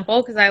so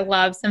simple because I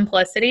love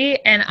simplicity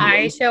and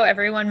I show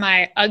everyone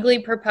my ugly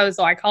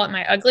proposal. I call it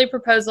my ugly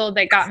proposal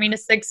that got me to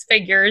 6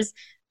 figures.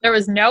 There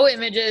was no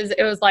images.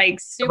 It was like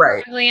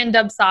super ugly in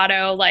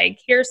Dubsado. Like,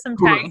 here's some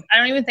tags. I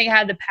don't even think I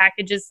had the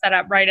packages set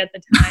up right at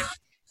the time.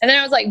 And then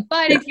I was like,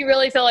 but if you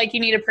really feel like you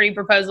need a pretty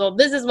proposal,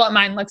 this is what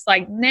mine looks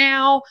like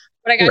now.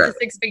 But I got to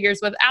 6 figures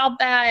without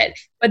that.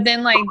 But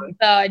then like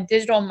the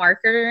digital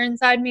marketer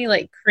inside me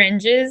like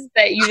cringes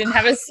that you didn't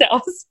have a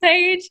sales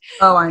page.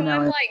 Oh, I know.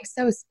 I'm like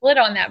so split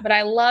on that. But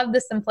I love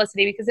the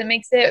simplicity because it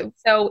makes it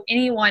so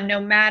anyone, no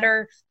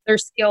matter their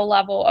skill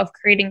level of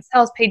creating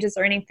sales pages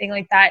or anything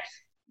like that,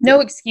 no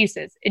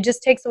excuses. It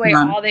just takes away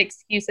all the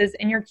excuses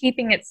and you're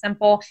keeping it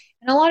simple.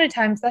 And a lot of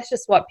times that's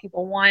just what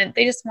people want.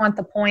 They just want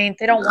the point.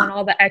 They don't want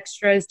all the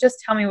extras.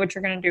 Just tell me what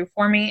you're going to do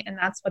for me. And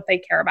that's what they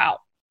care about.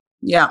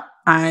 Yeah,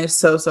 I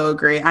so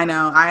agree. I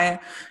know.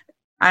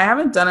 I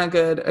haven't done a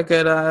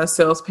good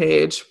sales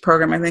page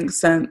program, I think,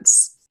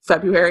 since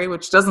February,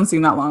 which doesn't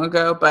seem that long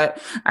ago,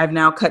 but I've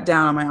now cut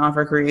down on my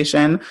offer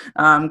creation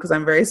because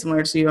I'm very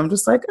similar to you. I'm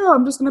just like, oh,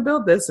 I'm just going to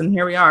build this, and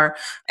here we are.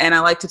 And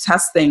I like to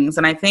test things.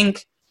 And I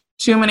think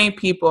too many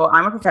people,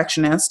 I'm a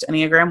perfectionist,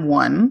 Enneagram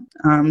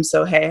 1.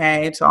 So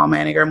hey to all my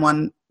Enneagram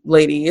 1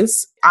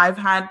 ladies. I've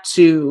had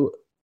to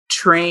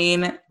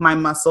train my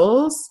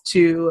muscles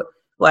to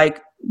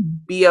like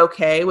be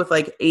okay with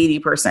like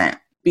 80%,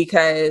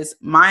 because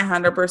my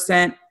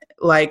 100%,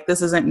 like,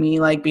 this isn't me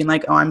like being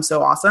like, oh, I'm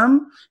so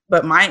awesome,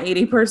 but my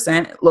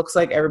 80% looks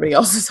like everybody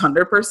else's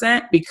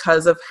 100%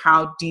 because of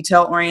how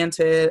detail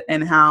oriented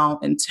and how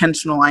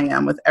intentional I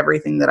am with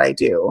everything that I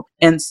do.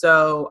 And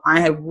so I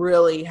have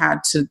really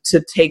had to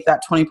take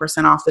that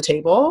 20% off the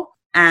table.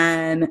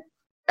 And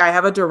I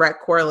have a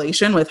direct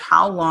correlation with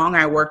how long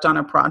I worked on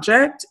a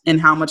project and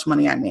how much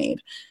money I made.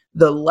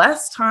 The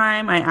less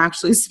time I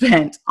actually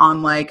spent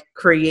on like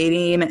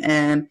creating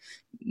and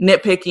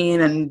nitpicking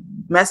and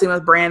messing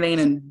with branding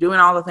and doing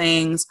all the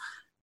things,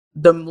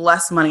 the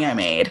less money I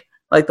made.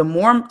 Like the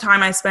more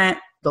time I spent,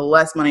 the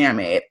less money I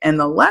made. And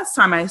the less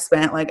time I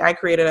spent, like I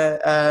created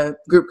a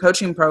group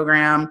coaching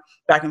program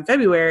back in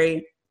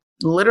February,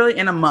 literally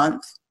in a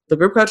month, the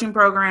group coaching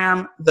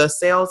program, the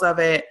sales of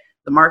it,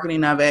 the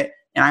marketing of it,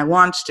 and I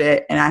launched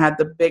it, and I had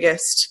the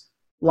biggest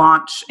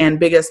launch and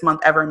biggest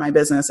month ever in my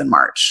business in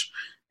March.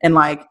 And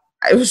like,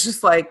 I was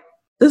just like,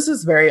 this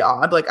is very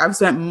odd. Like I've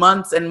spent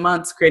months and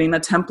months creating a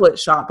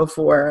template shop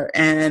before,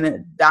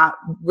 and that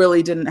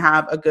really didn't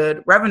have a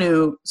good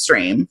revenue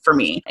stream for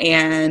me.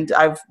 And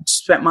I've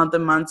spent months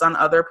and months on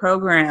other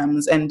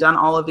programs and done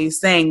all of these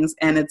things,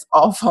 and it's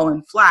all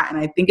fallen flat. And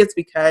I think it's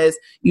because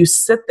you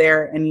sit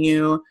there and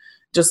you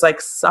just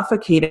like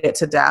suffocate it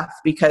to death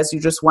because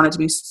you just want it to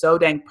be so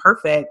dang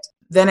perfect.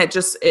 Then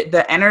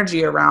the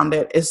energy around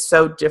it is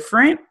so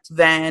different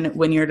than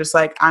when you're just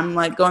like, I'm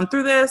like going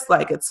through this,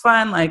 like it's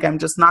fun, like I'm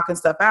just knocking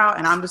stuff out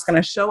and I'm just going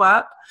to show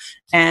up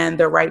and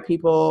the right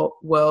people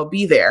will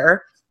be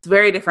there. It's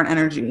very different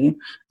energy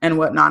and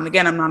whatnot. And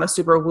again, I'm not a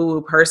super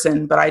woo-woo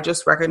person, but I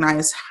just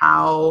recognize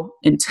how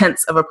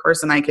intense of a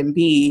person I can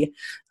be,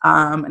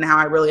 and how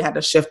I really had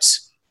to shift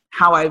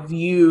how I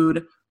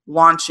viewed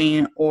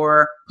launching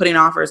or putting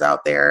offers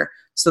out there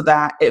so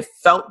that it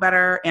felt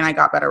better and I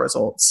got better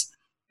results.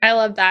 I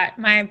love that.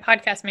 My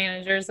podcast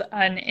manager's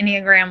an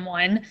Enneagram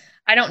 1.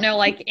 I don't know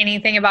like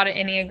anything about an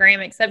Enneagram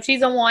except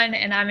she's a 1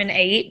 and I'm an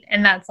 8.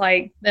 And that's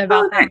like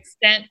about the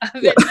extent of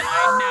it that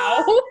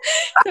I know.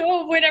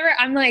 So whenever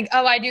I'm like,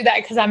 oh, I do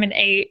that because I'm an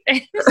 8.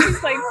 And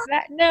she's like,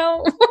 that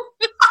no.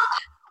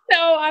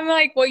 So I'm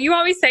like, well, you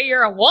always say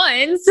you're a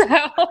 1. So,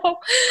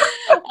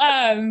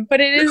 but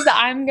it is,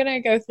 I'm going to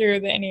go through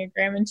the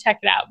Enneagram and check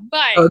it out.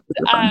 But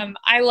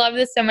I love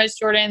this so much,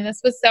 Jordan. This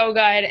was so good.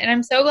 And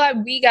I'm so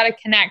glad we got to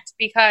connect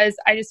because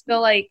I just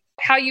feel like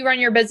how you run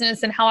your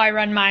business and how I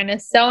run mine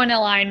is so in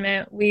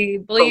alignment. We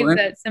believe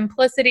that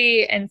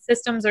simplicity and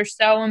systems are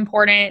so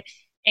important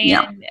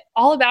and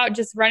all about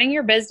just running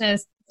your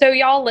business. So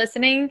y'all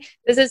listening,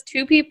 this is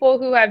 2 people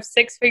who have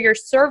 6-figure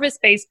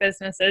service-based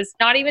businesses,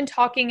 not even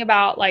talking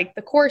about like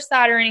the course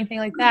side or anything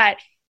like that.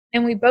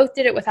 And we both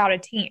did it without a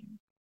team.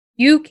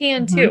 You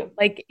can too.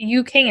 Like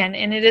you can,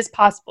 and it is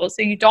possible.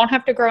 So you don't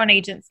have to grow an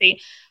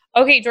agency.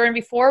 Okay, Jordan,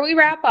 before we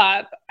wrap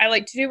up, I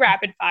like to do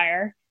rapid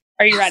fire.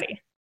 Are you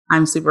ready?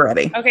 I'm super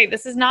ready. Okay,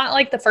 this is not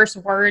like the first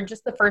word,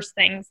 just the first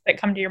things that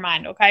come to your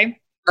mind, okay?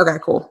 Okay,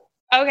 cool.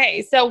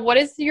 Okay, so what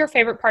is your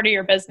favorite part of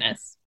your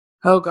business?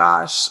 Oh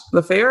gosh,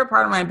 the favorite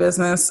part of my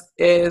business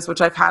is,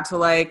 which I've had to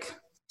like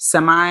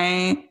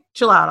semi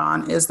chill out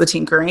on, is the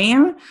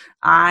tinkering.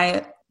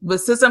 With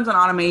systems and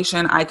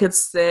automation, I could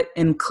sit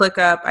in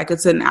ClickUp, I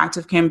could sit in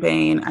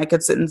ActiveCampaign, I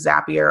could sit in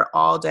Zapier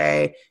all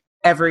day,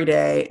 every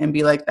day, and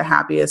be like the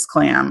happiest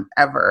clam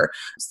ever.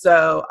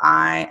 So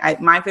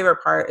my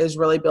favorite part is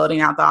really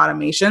building out the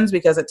automations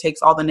because it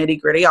takes all the nitty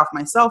gritty off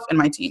myself and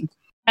my team.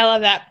 I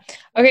love that.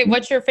 Okay,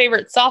 what's your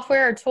favorite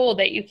software or tool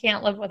that you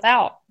can't live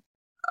without?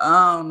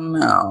 Oh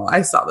no,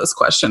 I saw this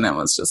question and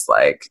was just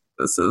like,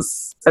 this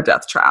is a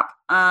death trap.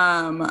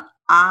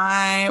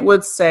 I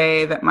would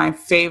say that my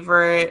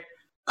favorite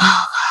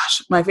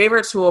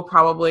tool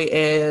probably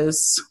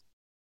is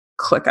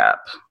ClickUp.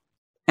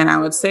 And I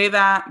would say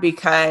that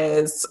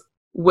because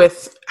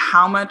with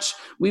how much,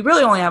 we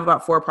really only have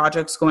about 4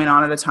 projects going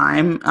on at a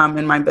time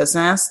in my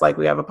business. Like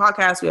we have a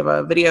podcast, we have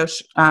a video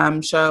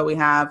show, we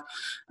have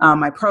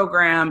my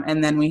program,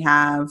 and then we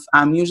have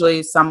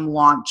usually some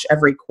launch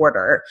every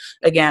quarter.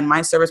 Again,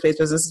 my service-based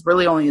business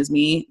really only is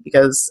me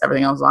because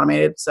everything else is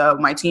automated. So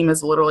my team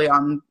is literally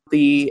on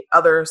the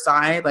other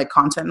side, like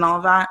content and all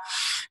of that.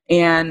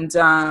 And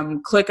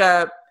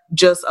ClickUp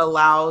just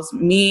allows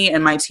me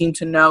and my team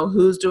to know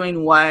who's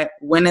doing what,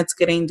 when it's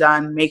getting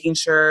done, making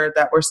sure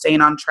that we're staying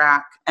on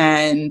track.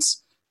 And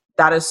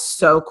that is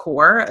so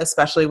core,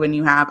 especially when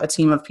you have a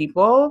team of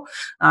people,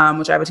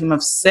 which I have a team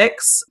of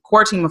 6,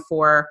 core team of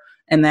 4,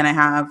 and then I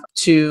have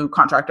 2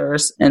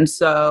 contractors. And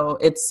so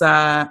it's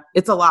a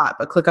lot,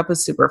 but ClickUp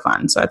is super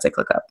fun. So I'd say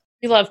ClickUp.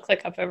 We love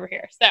ClickUp over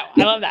here. So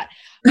I love that.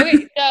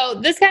 Okay. So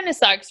this kind of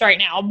sucks right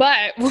now,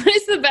 but what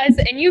is the best,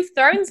 and you've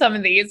thrown some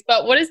of these,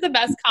 but what is the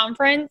best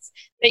conference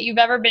that you've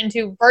ever been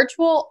to,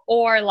 virtual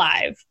or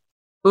live?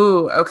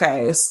 Ooh,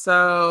 okay.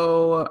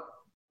 So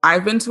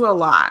I've been to a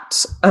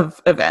lot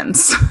of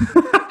events,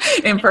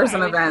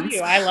 in-person events.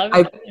 I love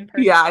in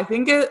person. Yeah,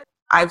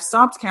 I've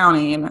stopped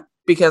counting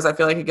because I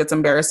feel like it gets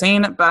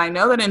embarrassing, but I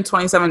know that in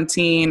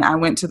 2017, I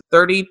went to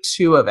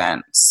 32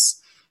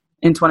 events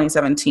in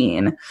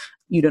 2017.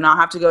 You do not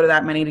have to go to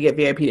that many to get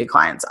VIP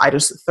clients. I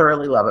just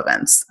thoroughly love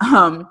events.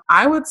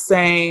 I would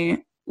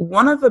say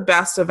one of the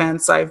best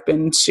events I've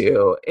been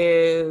to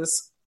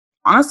is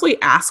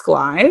honestly Ask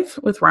Live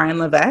with Ryan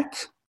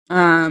Levesque.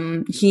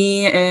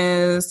 He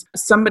is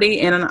somebody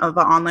in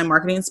the online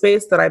marketing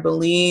space that I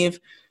believe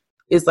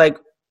is like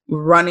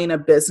running a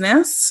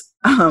business.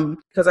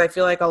 Because I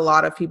feel like a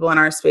lot of people in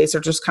our space are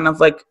just kind of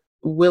like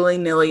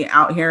willy-nilly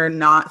out here,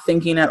 not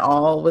thinking at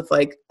all with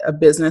like a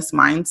business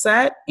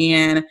mindset.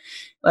 And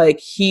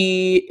like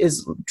he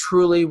is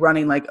truly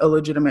running like a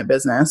legitimate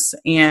business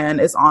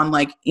and is on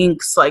like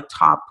Inc.'s like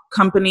top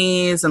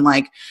companies and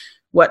like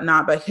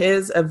whatnot. But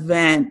his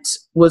event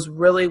was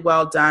really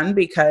well done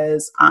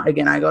because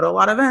again, I go to a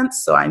lot of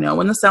events, so I know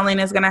when the selling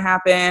is going to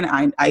happen.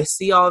 I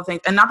see all the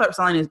things, and not that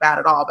selling is bad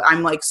at all, but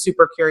I'm like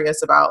super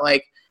curious about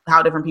like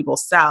how different people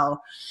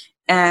sell.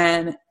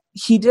 And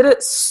he did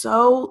it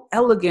so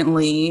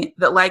elegantly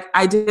that like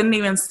I didn't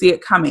even see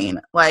it coming.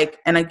 Like,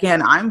 and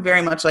again, I'm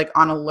very much like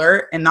on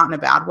alert and not in a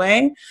bad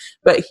way,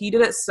 but he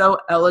did it so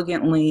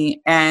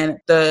elegantly, and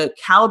the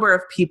caliber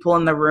of people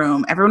in the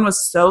room, everyone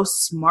was so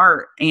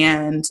smart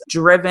and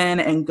driven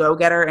and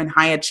go-getter and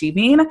high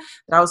achieving that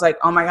I was like,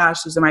 oh my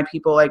gosh, these are my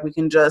people. Like we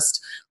can just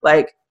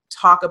like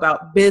talk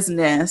about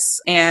business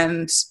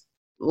and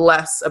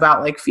less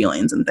about like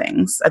feelings and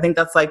things. I think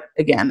that's like,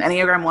 again,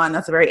 Enneagram 1,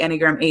 that's a very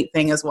Enneagram 8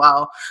 thing as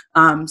well.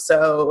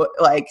 So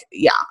like,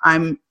 yeah,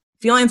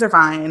 feelings are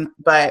fine,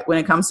 but when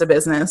it comes to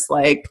business,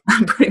 like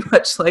I'm pretty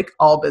much like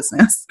all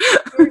business.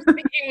 You're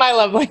speaking my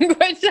love language.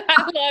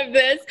 I love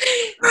this.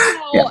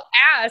 So Yeah.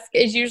 Ask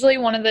is usually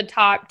one of the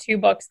top 2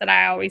 books that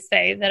I always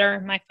say that are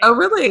my favorite. Oh,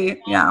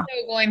 really? Yeah. I'm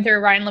also going through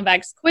Ryan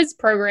Levesque's quiz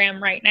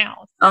program right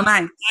now. So oh,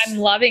 nice. I'm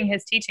loving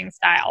his teaching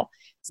style.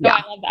 So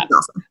yeah, I love that.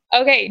 Awesome.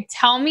 Okay.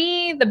 Tell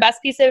me the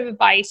best piece of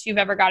advice you've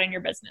ever got in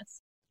your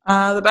business.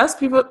 The best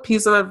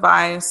piece of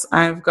advice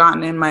I've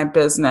gotten in my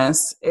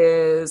business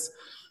is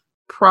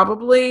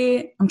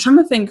probably, I'm trying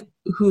to think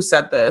who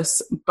said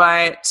this,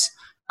 but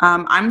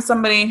I'm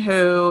somebody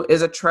who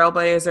is a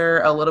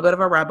trailblazer, a little bit of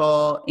a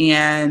rebel.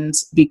 And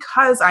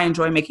because I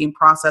enjoy making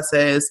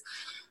processes,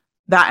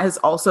 that has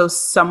also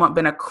somewhat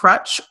been a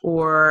crutch,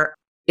 or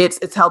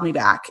it's held me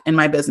back in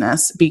my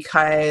business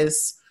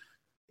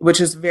which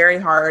is very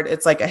hard.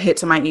 It's like a hit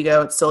to my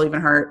ego. It still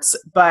even hurts.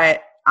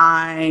 But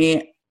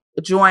I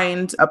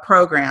joined a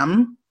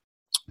program,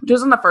 which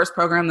wasn't the first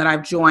program that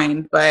I've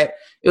joined, but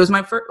it was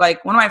my first,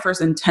 like one of my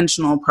first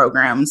intentional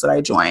programs that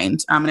I joined.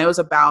 And it was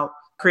about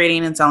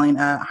creating and selling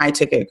a high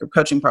ticket group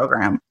coaching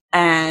program.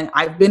 And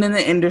I've been in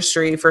the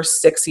industry for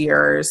 6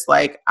 years.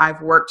 Like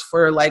I've worked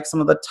for like some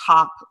of the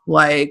top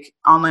like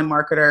online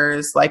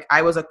marketers. Like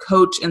I was a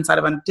coach inside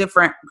of a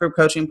different group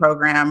coaching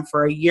program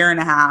for 1.5 years.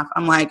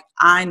 I'm like,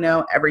 I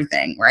know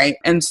everything. Right.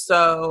 And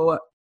so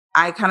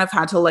I kind of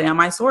had to lay on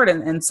my sword,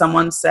 and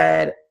someone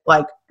said,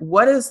 like,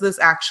 what is this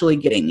actually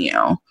getting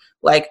you?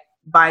 Like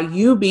by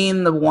you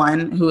being the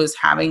one who is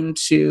having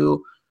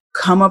to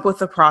come up with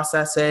the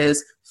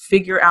processes,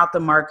 figure out the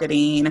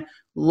marketing,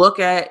 look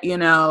at,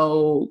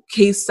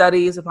 case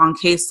studies upon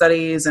case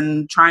studies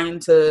and trying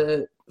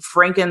to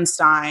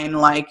Frankenstein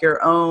like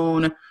your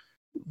own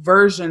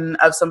version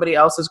of somebody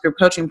else's group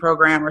coaching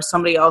program or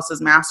somebody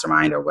else's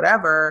mastermind or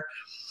whatever.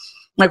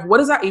 Like, what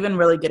is that even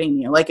really getting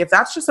you? Like, if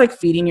that's just like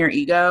feeding your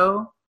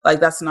ego, like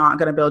that's not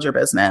going to build your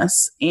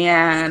business.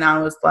 And I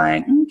was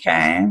like,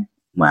 okay,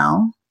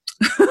 well,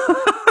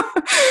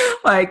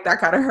 like that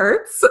kind of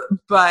hurts,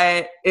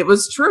 but it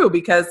was true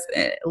because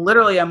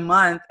literally a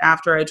month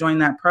after I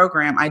joined that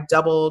program, I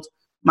doubled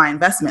my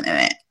investment in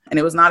it, and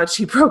it was not a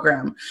cheap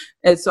program.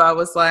 And so I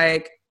was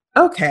like,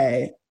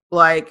 okay,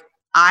 like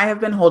I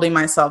have been holding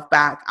myself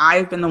back.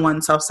 I've been the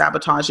one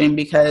self-sabotaging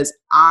because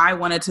I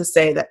wanted to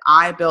say that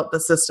I built the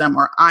system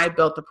or I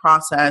built the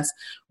process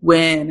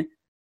when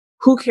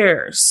who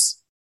cares?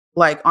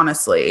 Like,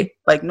 honestly,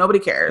 like nobody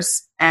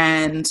cares.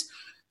 And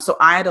so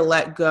I had to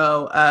let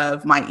go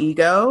of my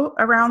ego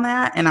around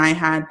that. And I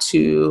had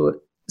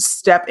to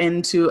step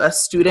into a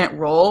student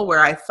role where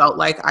I felt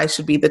like I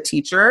should be the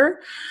teacher.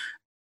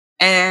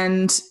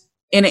 And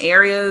in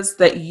areas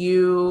that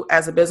you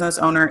as a business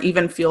owner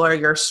even feel are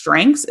your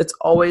strengths, it's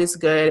always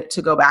good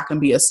to go back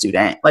and be a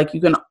student. Like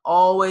you can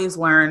always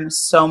learn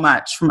so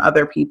much from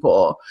other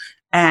people.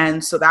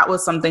 And so that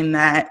was something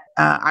that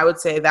I would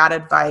say that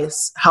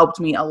advice helped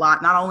me a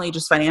lot, not only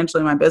just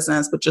financially in my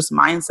business, but just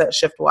mindset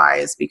shift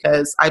wise,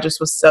 because I just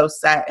was so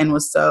set and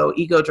was so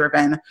ego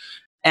driven,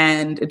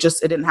 and it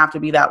didn't have to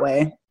be that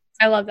way.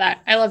 I love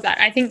that.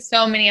 I think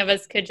so many of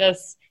us could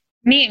just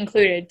me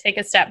included, take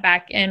a step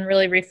back and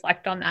really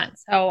reflect on that.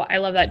 So I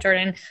love that,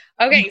 Jordan.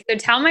 Okay, so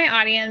tell my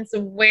audience,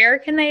 where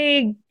can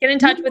they get in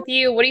touch with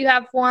you? What do you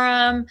have for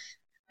them?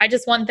 I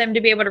just want them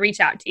to be able to reach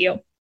out to you.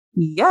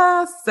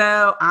 Yes.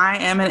 So I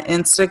am an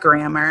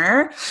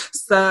Instagrammer.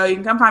 So you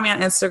can come find me on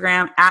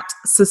Instagram at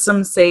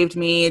Systems Saved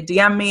Me.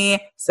 DM me,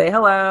 say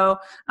hello.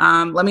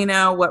 Let me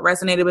know what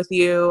resonated with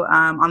you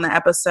on the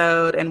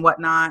episode and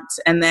whatnot.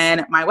 And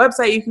then my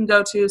website, you can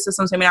go to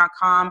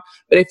systemsaveme.com.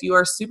 But if you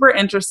are super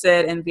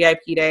interested in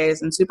VIP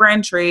days and super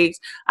intrigued,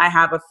 I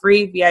have a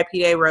free VIP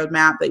day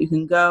roadmap that you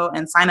can go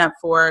and sign up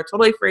for,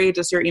 totally free,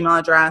 just your email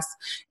address.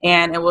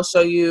 And it will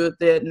show you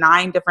the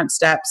 9 different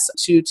steps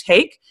to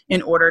take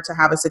in order to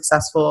have a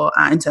successful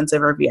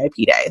intensive or VIP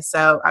day.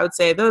 So I would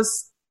say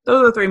those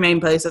are the 3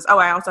 main places. Oh,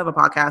 I also have a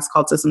podcast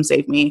called Systems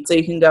Save Me. So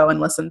you can go and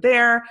listen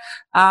there.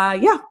 I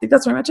think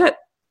that's pretty much it.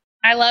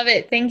 I love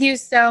it. Thank you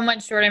so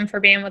much, Jordan,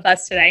 for being with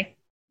us today.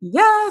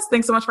 Yes.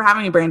 Thanks so much for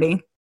having me,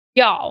 Brandy.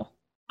 Y'all,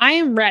 I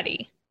am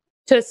ready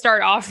to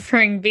start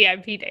offering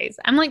VIP days.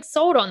 I'm like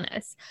sold on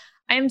this.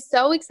 I am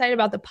so excited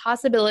about the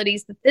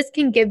possibilities that this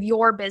can give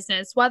your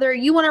business, whether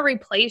you want to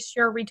replace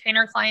your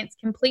retainer clients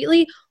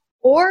completely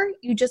or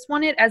you just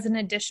want it as an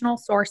additional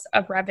source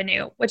of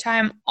revenue, which I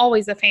am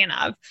always a fan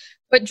of.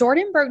 But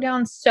Jordan broke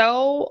down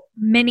so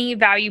many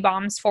value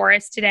bombs for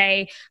us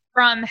today,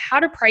 from how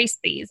to price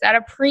these at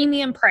a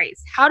premium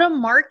price, how to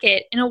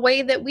market in a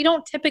way that we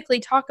don't typically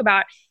talk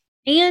about,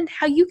 and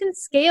how you can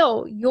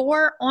scale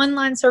your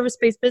online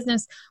service-based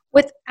business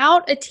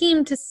without a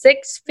team to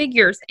 6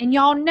 figures. And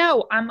y'all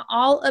know I'm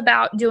all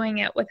about doing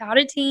it without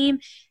a team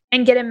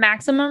and getting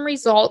maximum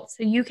results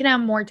so you can have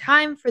more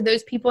time for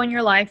those people in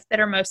your life that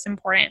are most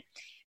important.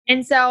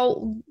 And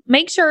so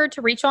make sure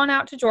to reach on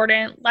out to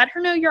Jordan, let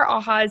her know your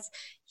ahas,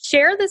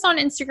 share this on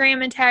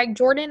Instagram and tag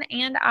Jordan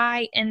and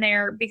I in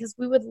there, because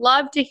we would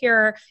love to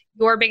hear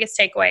your biggest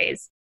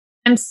takeaways.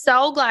 I'm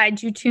so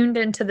glad you tuned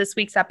into this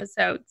week's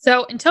episode.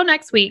 So until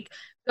next week,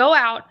 go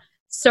out,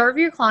 serve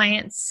your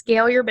clients,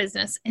 scale your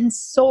business, and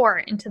soar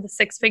into the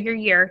 6-figure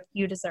year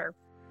you deserve.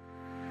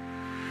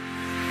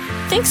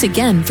 Thanks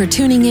again for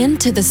tuning in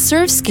to the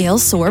Serve, Scale,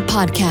 Soar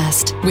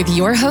podcast with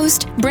your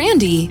host,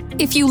 Brandy.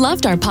 If you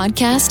loved our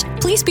podcast,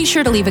 please be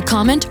sure to leave a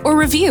comment or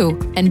review,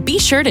 and be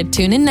sure to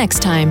tune in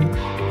next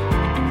time.